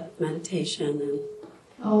into meditation and,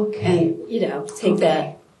 Okay. and you know, take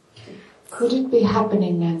that. Could it be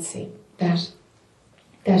happening, Nancy, that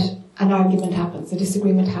an argument happens, a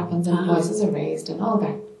disagreement happens, and voices are raised, and all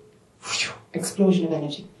that explosion of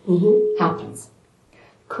energy happens?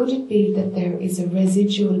 Could it be that there is a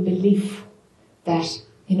residual belief that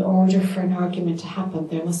in order for an argument to happen,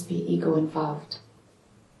 there must be ego involved?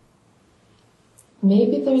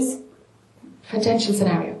 Maybe there's potential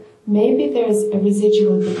scenario. Maybe there's a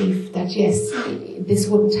residual belief that yes, this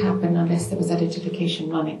wouldn't happen unless there was identification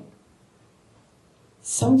running.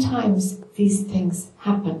 Sometimes these things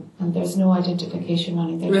happen and there's no identification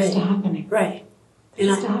running. They're just happening. Right. They're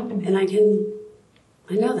just happening. And I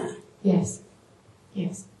know that. Yes.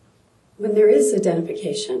 Yes. When there is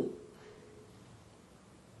identification,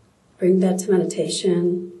 bring that to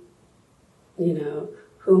meditation. You know,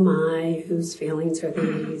 who am I? Whose feelings are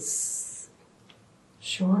these?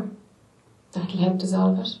 Sure. That'll help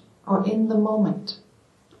dissolve it. Or in the moment.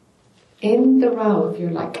 In the row, if you're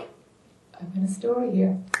like, I'm in a story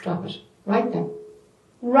here, drop it. Right then.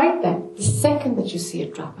 Right then. The second that you see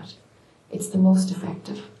it, drop it. it's the most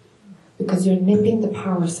effective. Because you're nipping the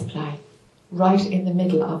power supply right in the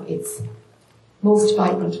middle of its most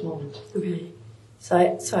vibrant moment. Okay.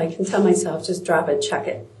 So I can tell myself, just drop it, chuck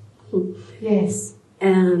it. Yes.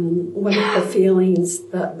 And what if the feelings,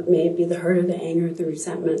 maybe the hurt or the anger, the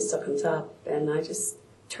resentment still comes up, and I just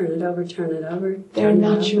turn it over? They're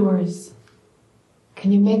not yours.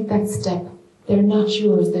 Can you make that step? They're not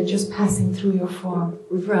yours, they're just passing through your form.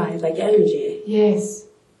 Right, like energy. Yes.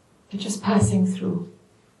 They're just passing through.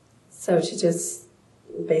 So to just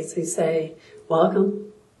basically say,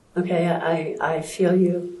 welcome. Okay, I feel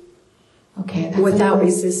you. Okay. Without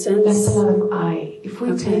resistance. That's a lot of I. If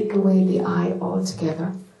we take away the I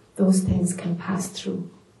altogether, those things can pass through.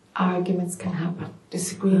 Arguments can happen.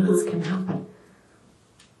 Disagreements can happen.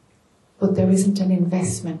 But there isn't an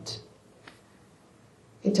investment.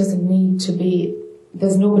 It doesn't need to be,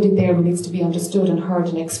 there's nobody there who needs to be understood and heard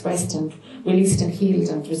and expressed and released and healed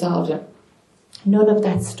and resolved. None of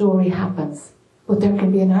that story happens. But there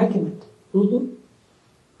can be an argument. Mm-hmm.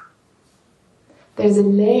 There's a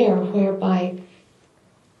layer whereby,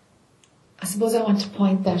 I suppose I want to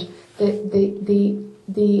point that the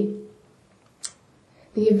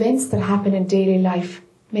events that happen in daily life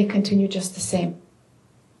may continue just the same.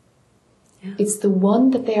 Yeah. It's the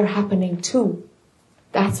one that they are happening to.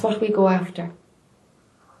 That's what we go after.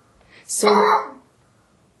 So,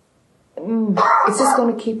 it's just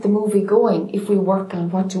going to keep the movie going if we work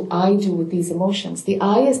on what do I do with these emotions. The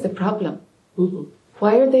I is the problem. Mm-hmm.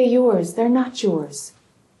 Why are they yours? They're not yours.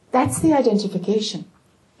 That's the identification.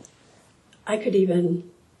 I could even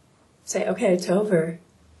say, okay, it's over.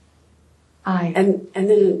 I. And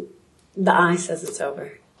then the I says it's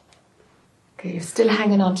over. Okay, you're still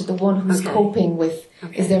hanging on to the one who's coping with,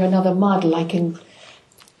 is there another model I can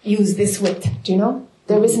use this with? Do you know?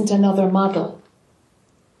 There isn't another model.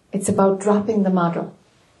 It's about dropping the model.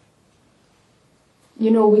 You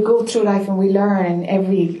know, we go through life and we learn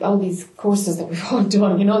in all these courses that we've all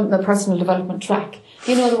done, you know, the personal development track.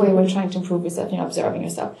 You know, the way we're trying to improve yourself, you know, observing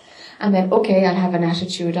yourself. And then, okay, I'll have an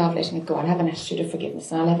attitude of letting it go. I'll have an attitude of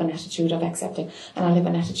forgiveness. And I'll have an attitude of accepting. And I'll have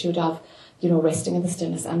an attitude of, you know, resting in the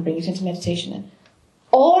stillness and bring it into meditation. And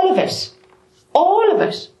all of it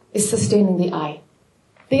is sustaining the I.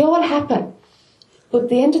 They all happen. But at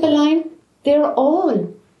the end of the line, they're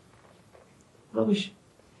all rubbish.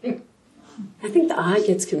 I think the I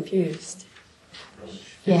gets confused.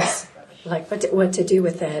 Yes. Like what to do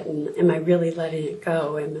with it, and am I really letting it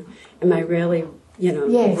go? Am I really, you know,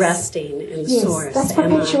 resting in the source? That's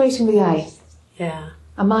perpetuating the I. Yeah.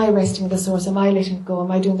 Am I resting in the source? Am I letting it go?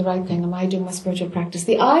 Am I doing the right thing? Am I doing my spiritual practice?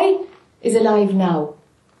 The I is alive now.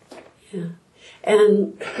 Yeah.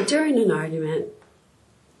 And during an argument,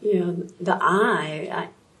 you know, the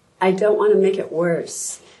I don't want to make it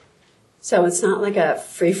worse. So it's not like a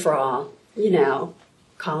free-for-all, you know,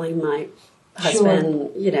 calling my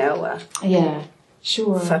husband, you know,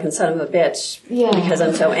 fucking son of a bitch because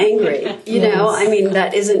I'm so angry. You know, I mean,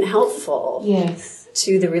 that isn't helpful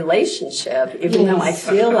to the relationship, even though I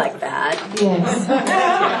feel like that. You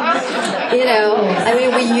know, I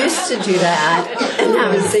mean, we used to do that, and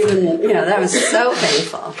that was even, you know, that was so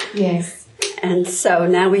painful. Yes. And so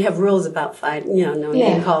now we have rules about fighting, you know, no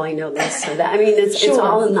name calling, no this or that. I mean, it's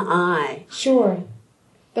all in the I. Sure.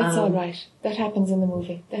 That's all right. That happens in the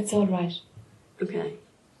movie. That's all right. Okay.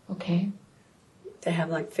 Okay. They have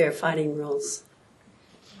like fair fighting rules.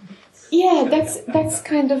 Yeah, that's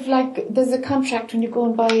kind of like, there's a contract when you go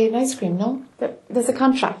and buy an ice cream, no? There's a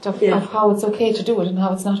contract of how it's okay to do it and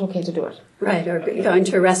how it's not okay to do it. Right, or going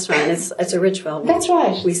to a restaurant, it's a ritual. That's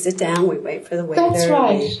right. We sit down, we wait for the waiter. That's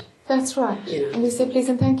right. That's right. You know. And we say please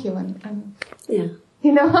and thank you and yeah.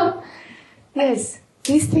 You know? Yes.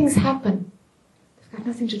 These things happen. They've got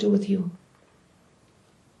nothing to do with you.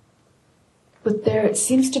 But there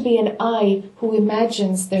seems to be an I who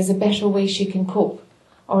imagines there's a better way she can cope,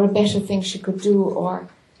 or a better thing she could do, or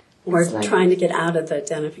like, trying to get out of the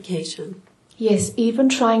identification. Yes, even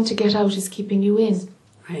trying to get out is keeping you in.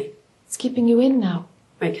 Right. It's keeping you in now.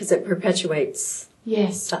 Right, because it perpetuates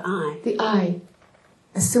the I. The I.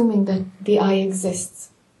 Assuming that the I exists.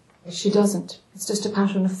 She doesn't. It's just a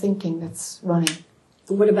pattern of thinking that's running.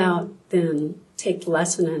 And what about then take the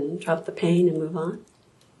lesson and drop the pain and move on?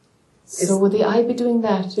 So would the I be doing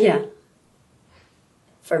that? Yeah.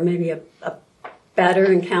 For maybe a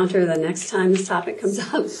better encounter the next time this topic comes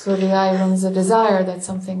up. So the I runs a desire that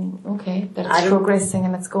something, that it's progressing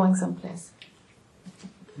and it's going someplace.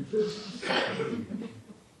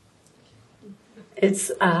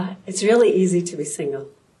 It's really easy to be single.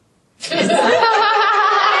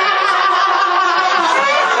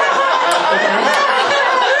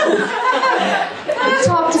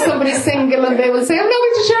 Talk to somebody single.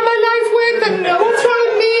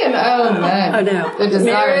 no. The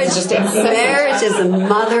desire is just excessive. Marriage is the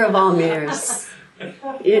mother of all mirrors.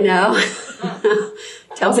 You know?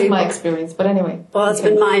 That was my experience, but anyway. Well, it's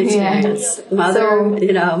been my experience.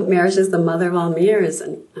 Yeah. Marriage is the mother of all mirrors.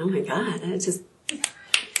 And, oh my God, it's just,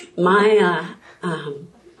 my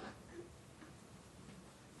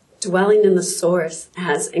dwelling in the source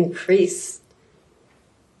has increased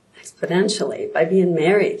exponentially by being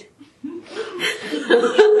married.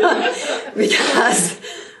 Because,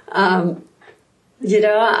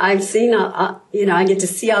 I've seen, I get to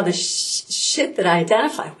see all the shit that I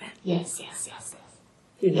identify with. Yes.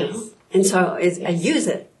 You know? Yes. And so I use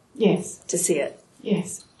it. Yes. To see it.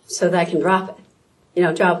 Yes. So that I can drop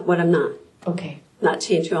it. Drop what I'm not. Okay. Not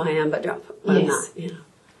change who I am, but drop what I'm not,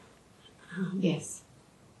 Yes.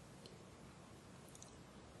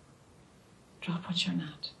 Drop what you're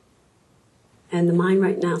not. And the mind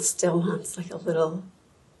right now still wants like a little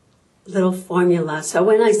formula. So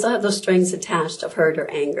when I still have those strings attached of hurt or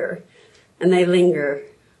anger, and they linger,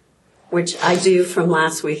 which I do from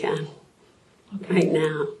last weekend, right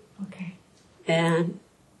now. Okay. And,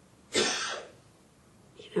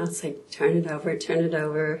 it's like turn it over.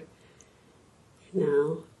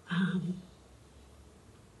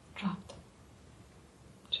 Drop them.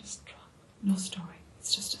 Just drop. No story.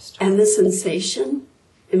 It's just a story. And the sensation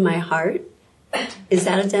in my heart, is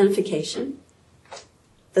that identification?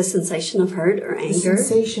 The sensation of hurt or anger? The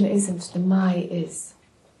sensation isn't. The my is.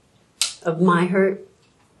 Of my hurt,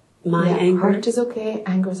 my anger? Hurt is okay,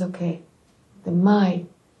 anger is okay. The my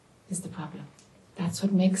is the problem. That's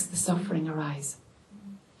what makes the suffering arise.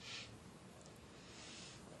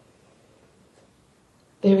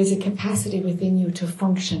 There is a capacity within you to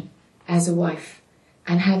function as a wife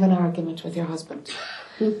and have an argument with your husband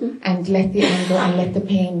and let the anger and let the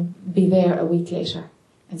pain be there a week later,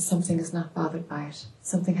 and something is not bothered by it.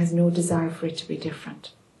 Something has no desire for it to be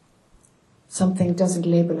different. Something doesn't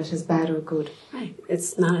label it as bad or good. Right.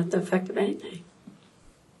 It's not the effect of anything.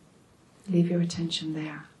 Leave your attention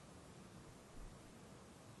there.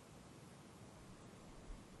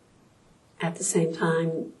 At the same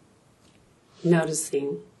time,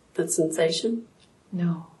 noticing the sensation?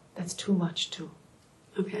 No, that's too much too.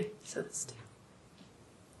 Okay, so that's two.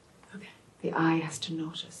 Okay. The eye has to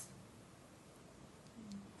notice.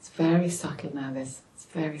 It's very subtle now, this. It's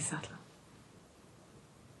very subtle.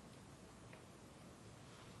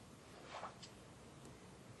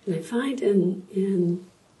 And I find in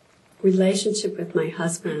relationship with my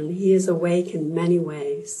husband, he is awake in many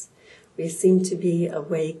ways. We seem to be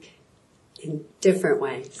awake in different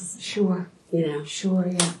ways. Sure. Sure,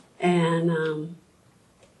 yeah.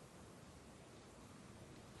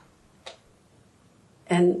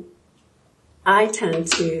 And I tend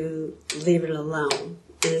to leave it alone.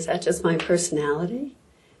 And is that just my personality?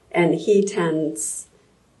 And he tends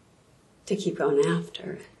to keep going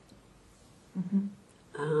after it.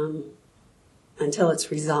 Until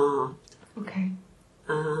it's resolved. Okay.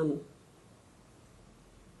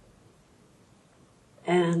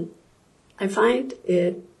 And I find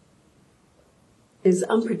it is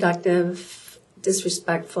unproductive,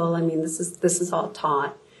 disrespectful. I mean, this is all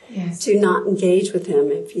taught. Yes. To not engage with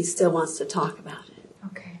him if he still wants to talk about it.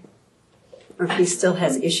 Okay. Or if he still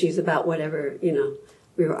has issues about whatever, we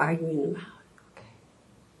were arguing about. Okay.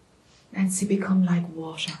 Nancy, become like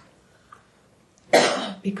water.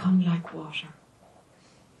 Become like water.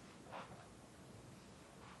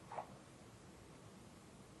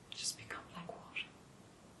 Just become like water.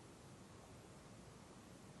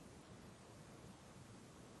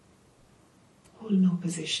 Hold no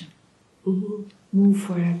position. Mm-hmm. Move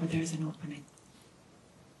wherever there's an opening.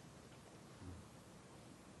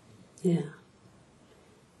 Yeah.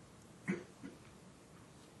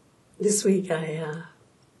 This week I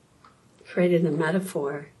created a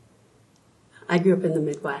metaphor. I grew up in the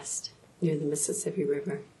Midwest, near the Mississippi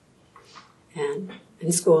River. And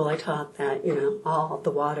in school I taught that, all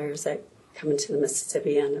the waters that come into the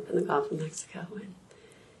Mississippi end up in the Gulf of Mexico.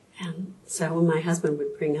 And so when my husband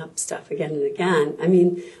would bring up stuff again and again, I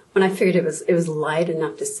mean, when I figured it was light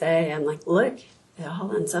enough to say, I'm like, look, it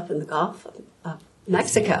all ends up in the Gulf of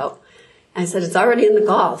Mexico. I said, it's already in the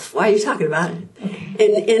Gulf. Why are you talking about it? Okay.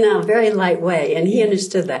 In a very light way. And he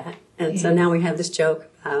understood that. And so now we have this joke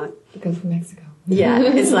about the Gulf of Mexico. Yeah,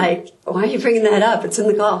 it's like, why are you bringing that up? It's in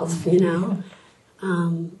the Gulf, Yeah.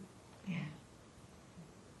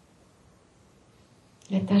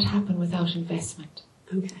 Let that happen without investment.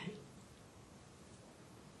 Okay.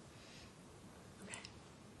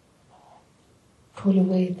 Pull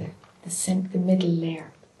away the middle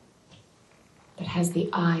layer that has the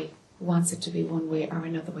I who wants it to be one way or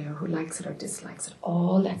another way, or who likes it or dislikes it.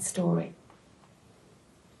 All that story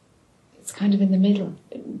it's kind of in the middle.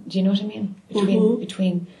 Do you know what I mean?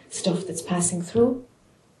 Between stuff that's passing through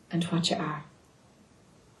and what you are.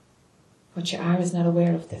 What you are is not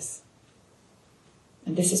aware of this.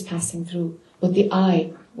 And this is passing through. But the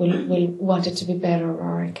I will want it to be better,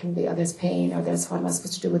 or it can be, oh, there's pain, or there's, what am I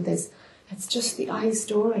supposed to do with this? It's just the I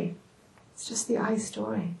story. It's just the I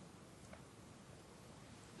story.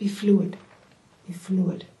 Be fluid. Be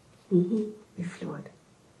fluid. Be fluid.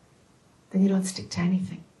 Then you don't stick to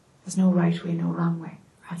anything. There's no right way, no wrong way.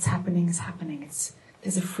 What's happening is happening.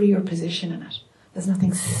 There's a freer position in it. There's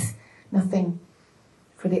nothing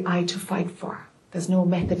for the I to fight for. There's no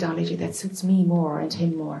methodology that suits me more and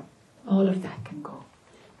him more. All of that can go.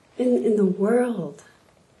 In the world,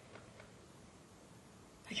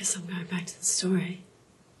 I guess I'm going back to the story.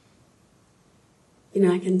 You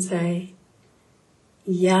know, I can say,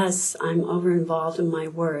 yes, I'm over-involved in my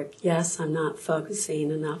work. Yes, I'm not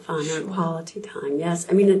focusing enough on our quality time. Yes,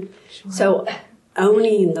 I mean, so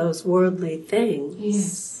owning those worldly things.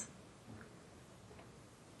 Yes.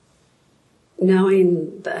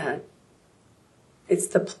 Knowing that it's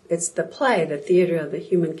the play, the theater of the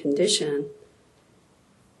human condition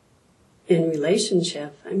in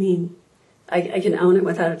relationship. I mean, I can own it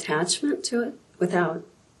without attachment to it, without...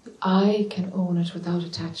 I can own it without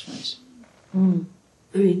attachment. I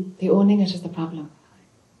mean... The owning it is the problem.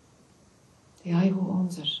 The I who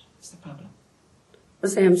owns it is the problem.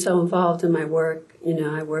 Let's say I'm so involved in my work, you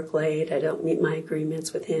know, I work late, I don't meet my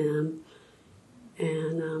agreements with him.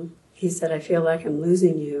 And he said, I feel like I'm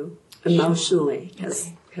losing you emotionally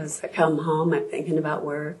because I come home, I'm thinking about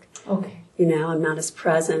work. Okay. You know, I'm not as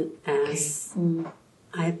present as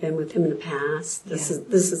I have been with him in the past. This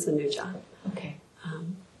is a new job. Okay.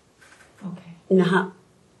 Okay. Now,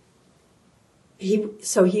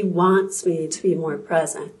 he wants me to be more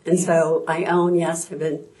present. And so I own, yes, I've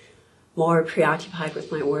been more preoccupied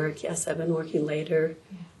with my work. Yes, I've been working later.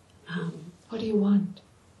 Yeah. What do you want?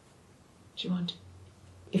 Do you want,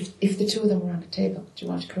 if the two of them were on the table, do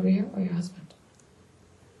you want a career or your husband?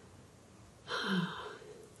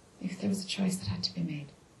 If there was a choice that had to be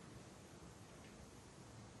made.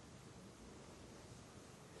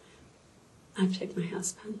 I'd pick my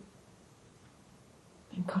husband.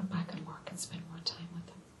 And cut back on work and spend more time with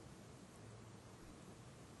him.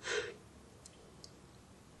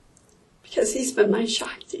 Because he's been my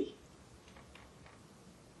Shakti.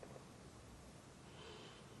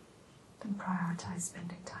 Then prioritize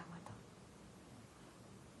spending time with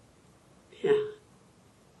him. Yeah.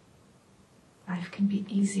 Life can be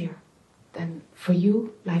easier than, for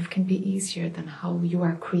you, life can be easier than how you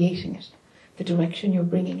are creating it. The direction you're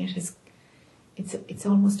bringing it is, it's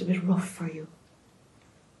almost a bit rough for you.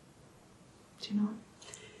 Do you know?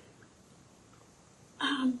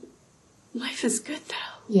 Life is good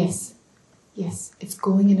though. Yes. Yes. It's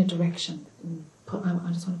going in a direction.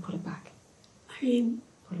 I just want to pull it back. I mean...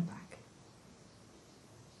 Pull it back.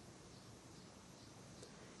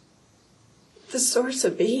 The source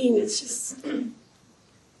of being is just...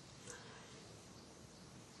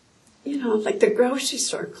 You know, like the grocery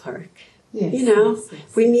store clerk. Yes. You know, yes,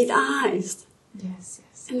 yes. We meet eyes. Yes,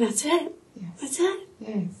 yes. And that's it. Yes. That's it.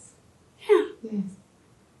 Yes. Yeah. Yes.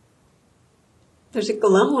 There's a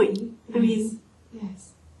glowing. Yes. I mean...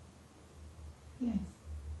 Yes. Yes.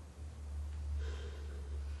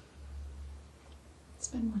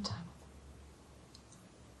 Spend more time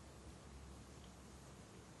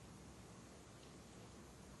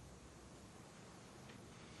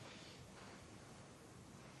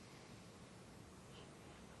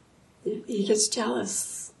with them. He gets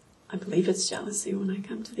jealous. I believe it's jealousy when I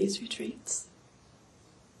come to these retreats.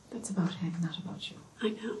 That's about him, not about you. I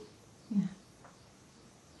know. Yeah.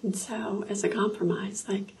 And so, as a compromise,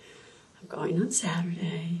 like, I'm going on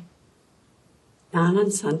Saturday, not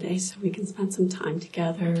on Sunday, so we can spend some time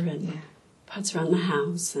together and putz around the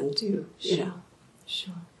house and do, you know.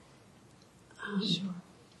 Sure. Sure.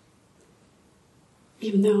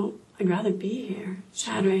 Even though I'd rather be here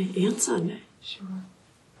Saturday and Sunday. Sure.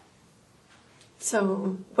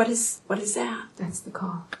 So, what is that? That's the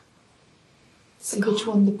call. See which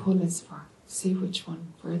one the pull is for. See which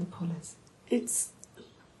one, where the pull is. It's...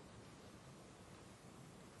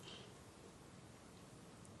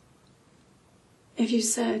 If you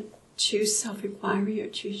said choose self-inquiry or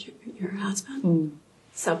choose your husband,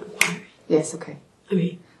 self-inquiry. Yes, okay. I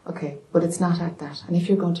mean... Okay, but it's not at that. And if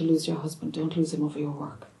you're going to lose your husband, don't lose him over your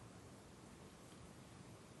work.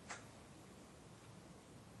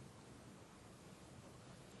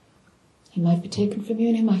 He might be taken from you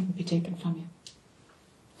and he mightn't be taken from you.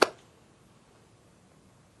 But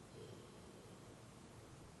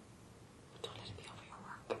don't let it be over your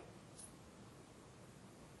work.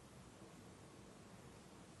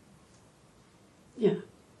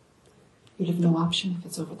 You'll have no option if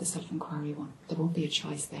it's over the self-inquiry one. There won't be a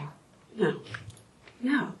choice there. No.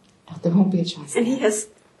 No, there won't be a choice And there. he has,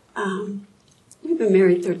 we've been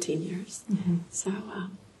married 13 years. Mm-hmm. So,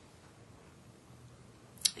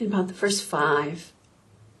 in about around the first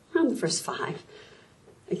five,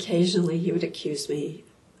 occasionally he would accuse me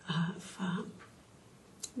of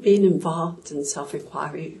being involved in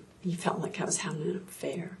self-inquiry. He felt like I was having an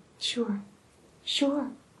affair. Sure.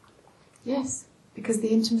 Yes, because the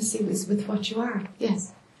intimacy is with what you are.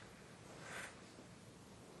 Yes.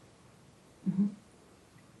 Mm-hmm.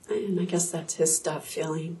 And I guess that's his stuff,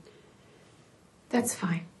 feeling. That's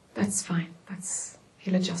fine.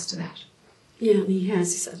 He'll adjust to that. Yeah, and he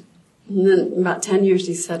has. He said, and then about 10 years,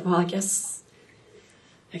 he said, well, I guess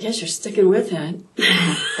you're sticking with it.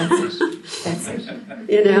 That's it.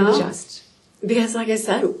 You know? Adjust. Because like I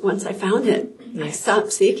said, once I found it, Yes. I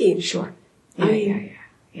stopped seeking. Sure. Yeah.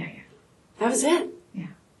 That was it. Yeah,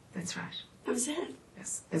 that's right. That was it.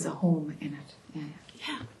 Yes, there's a home in it. Yeah.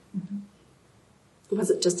 Yeah. Mm-hmm. It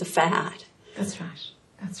wasn't just a fad. That's right.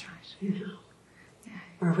 You know. Yeah.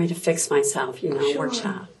 Or a way to fix myself, you know, Sure.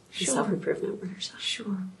 workshop. Sure. Self-improvement workshop.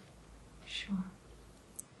 Sure.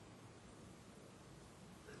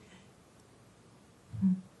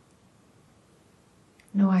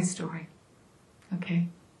 No I story. Okay?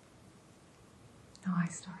 No I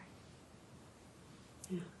story.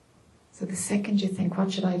 Yeah. So the second you think,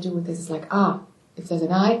 what should I do with this? It's like, if there's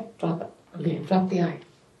an I, drop it. Okay, drop the I.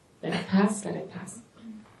 Let it pass, let it pass.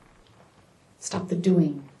 Stop the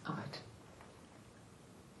doing of it.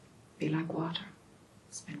 Be like water.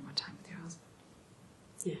 Spend more time with your husband.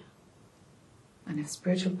 Yeah. And if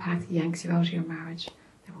spiritual path yanks you out of your marriage,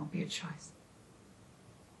 there won't be a choice.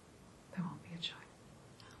 There won't be a choice.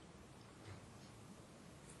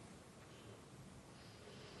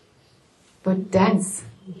 But dance.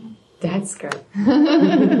 Dance, girl.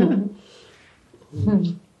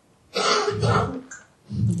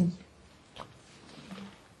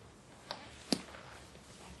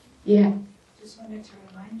 Yeah. Just wanted to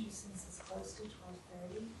remind you, since it's close to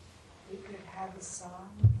 12:30, we could have a song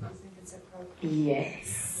if you think it's appropriate.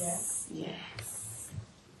 Yes. Yes.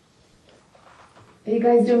 Are you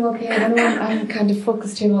guys doing okay? I know I'm kind of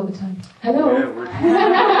focused here all the time. Hello? Yeah, we're fine.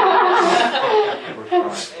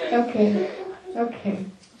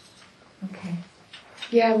 Okay.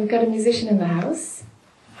 Yeah, we've got a musician in the house.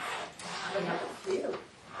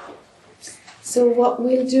 So what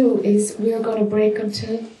we'll do is we're going to break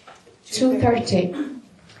until 2:30.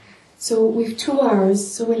 So we've 2 hours,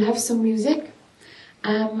 so we'll have some music.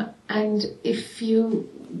 And if you...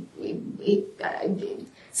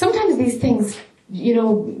 sometimes these things, you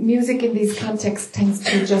know, music in these contexts tends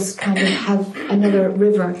to just kind of have another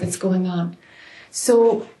river that's going on.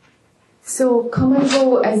 So come and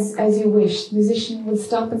go as you wish. The musician will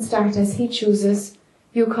stop and start as he chooses.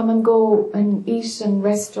 You come and go and eat and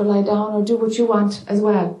rest or lie down or do what you want as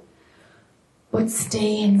well. But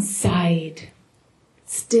stay inside.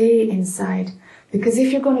 Stay inside. Because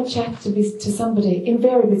if you're going to chat to somebody,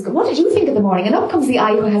 invariably it's going, what did you think of the morning? And up comes the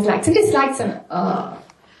I who has likes and dislikes and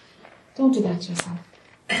don't do that to yourself.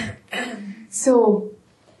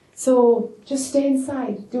 So just stay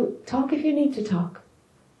inside. Talk if you need to talk.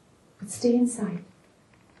 But stay inside.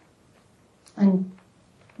 And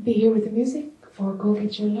be here with the music or go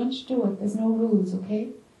get your lunch, do it. There's no rules, okay?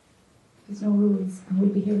 There's no rules. And we'll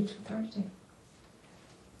be here at 2:30.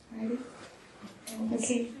 Alrighty?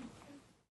 Okay.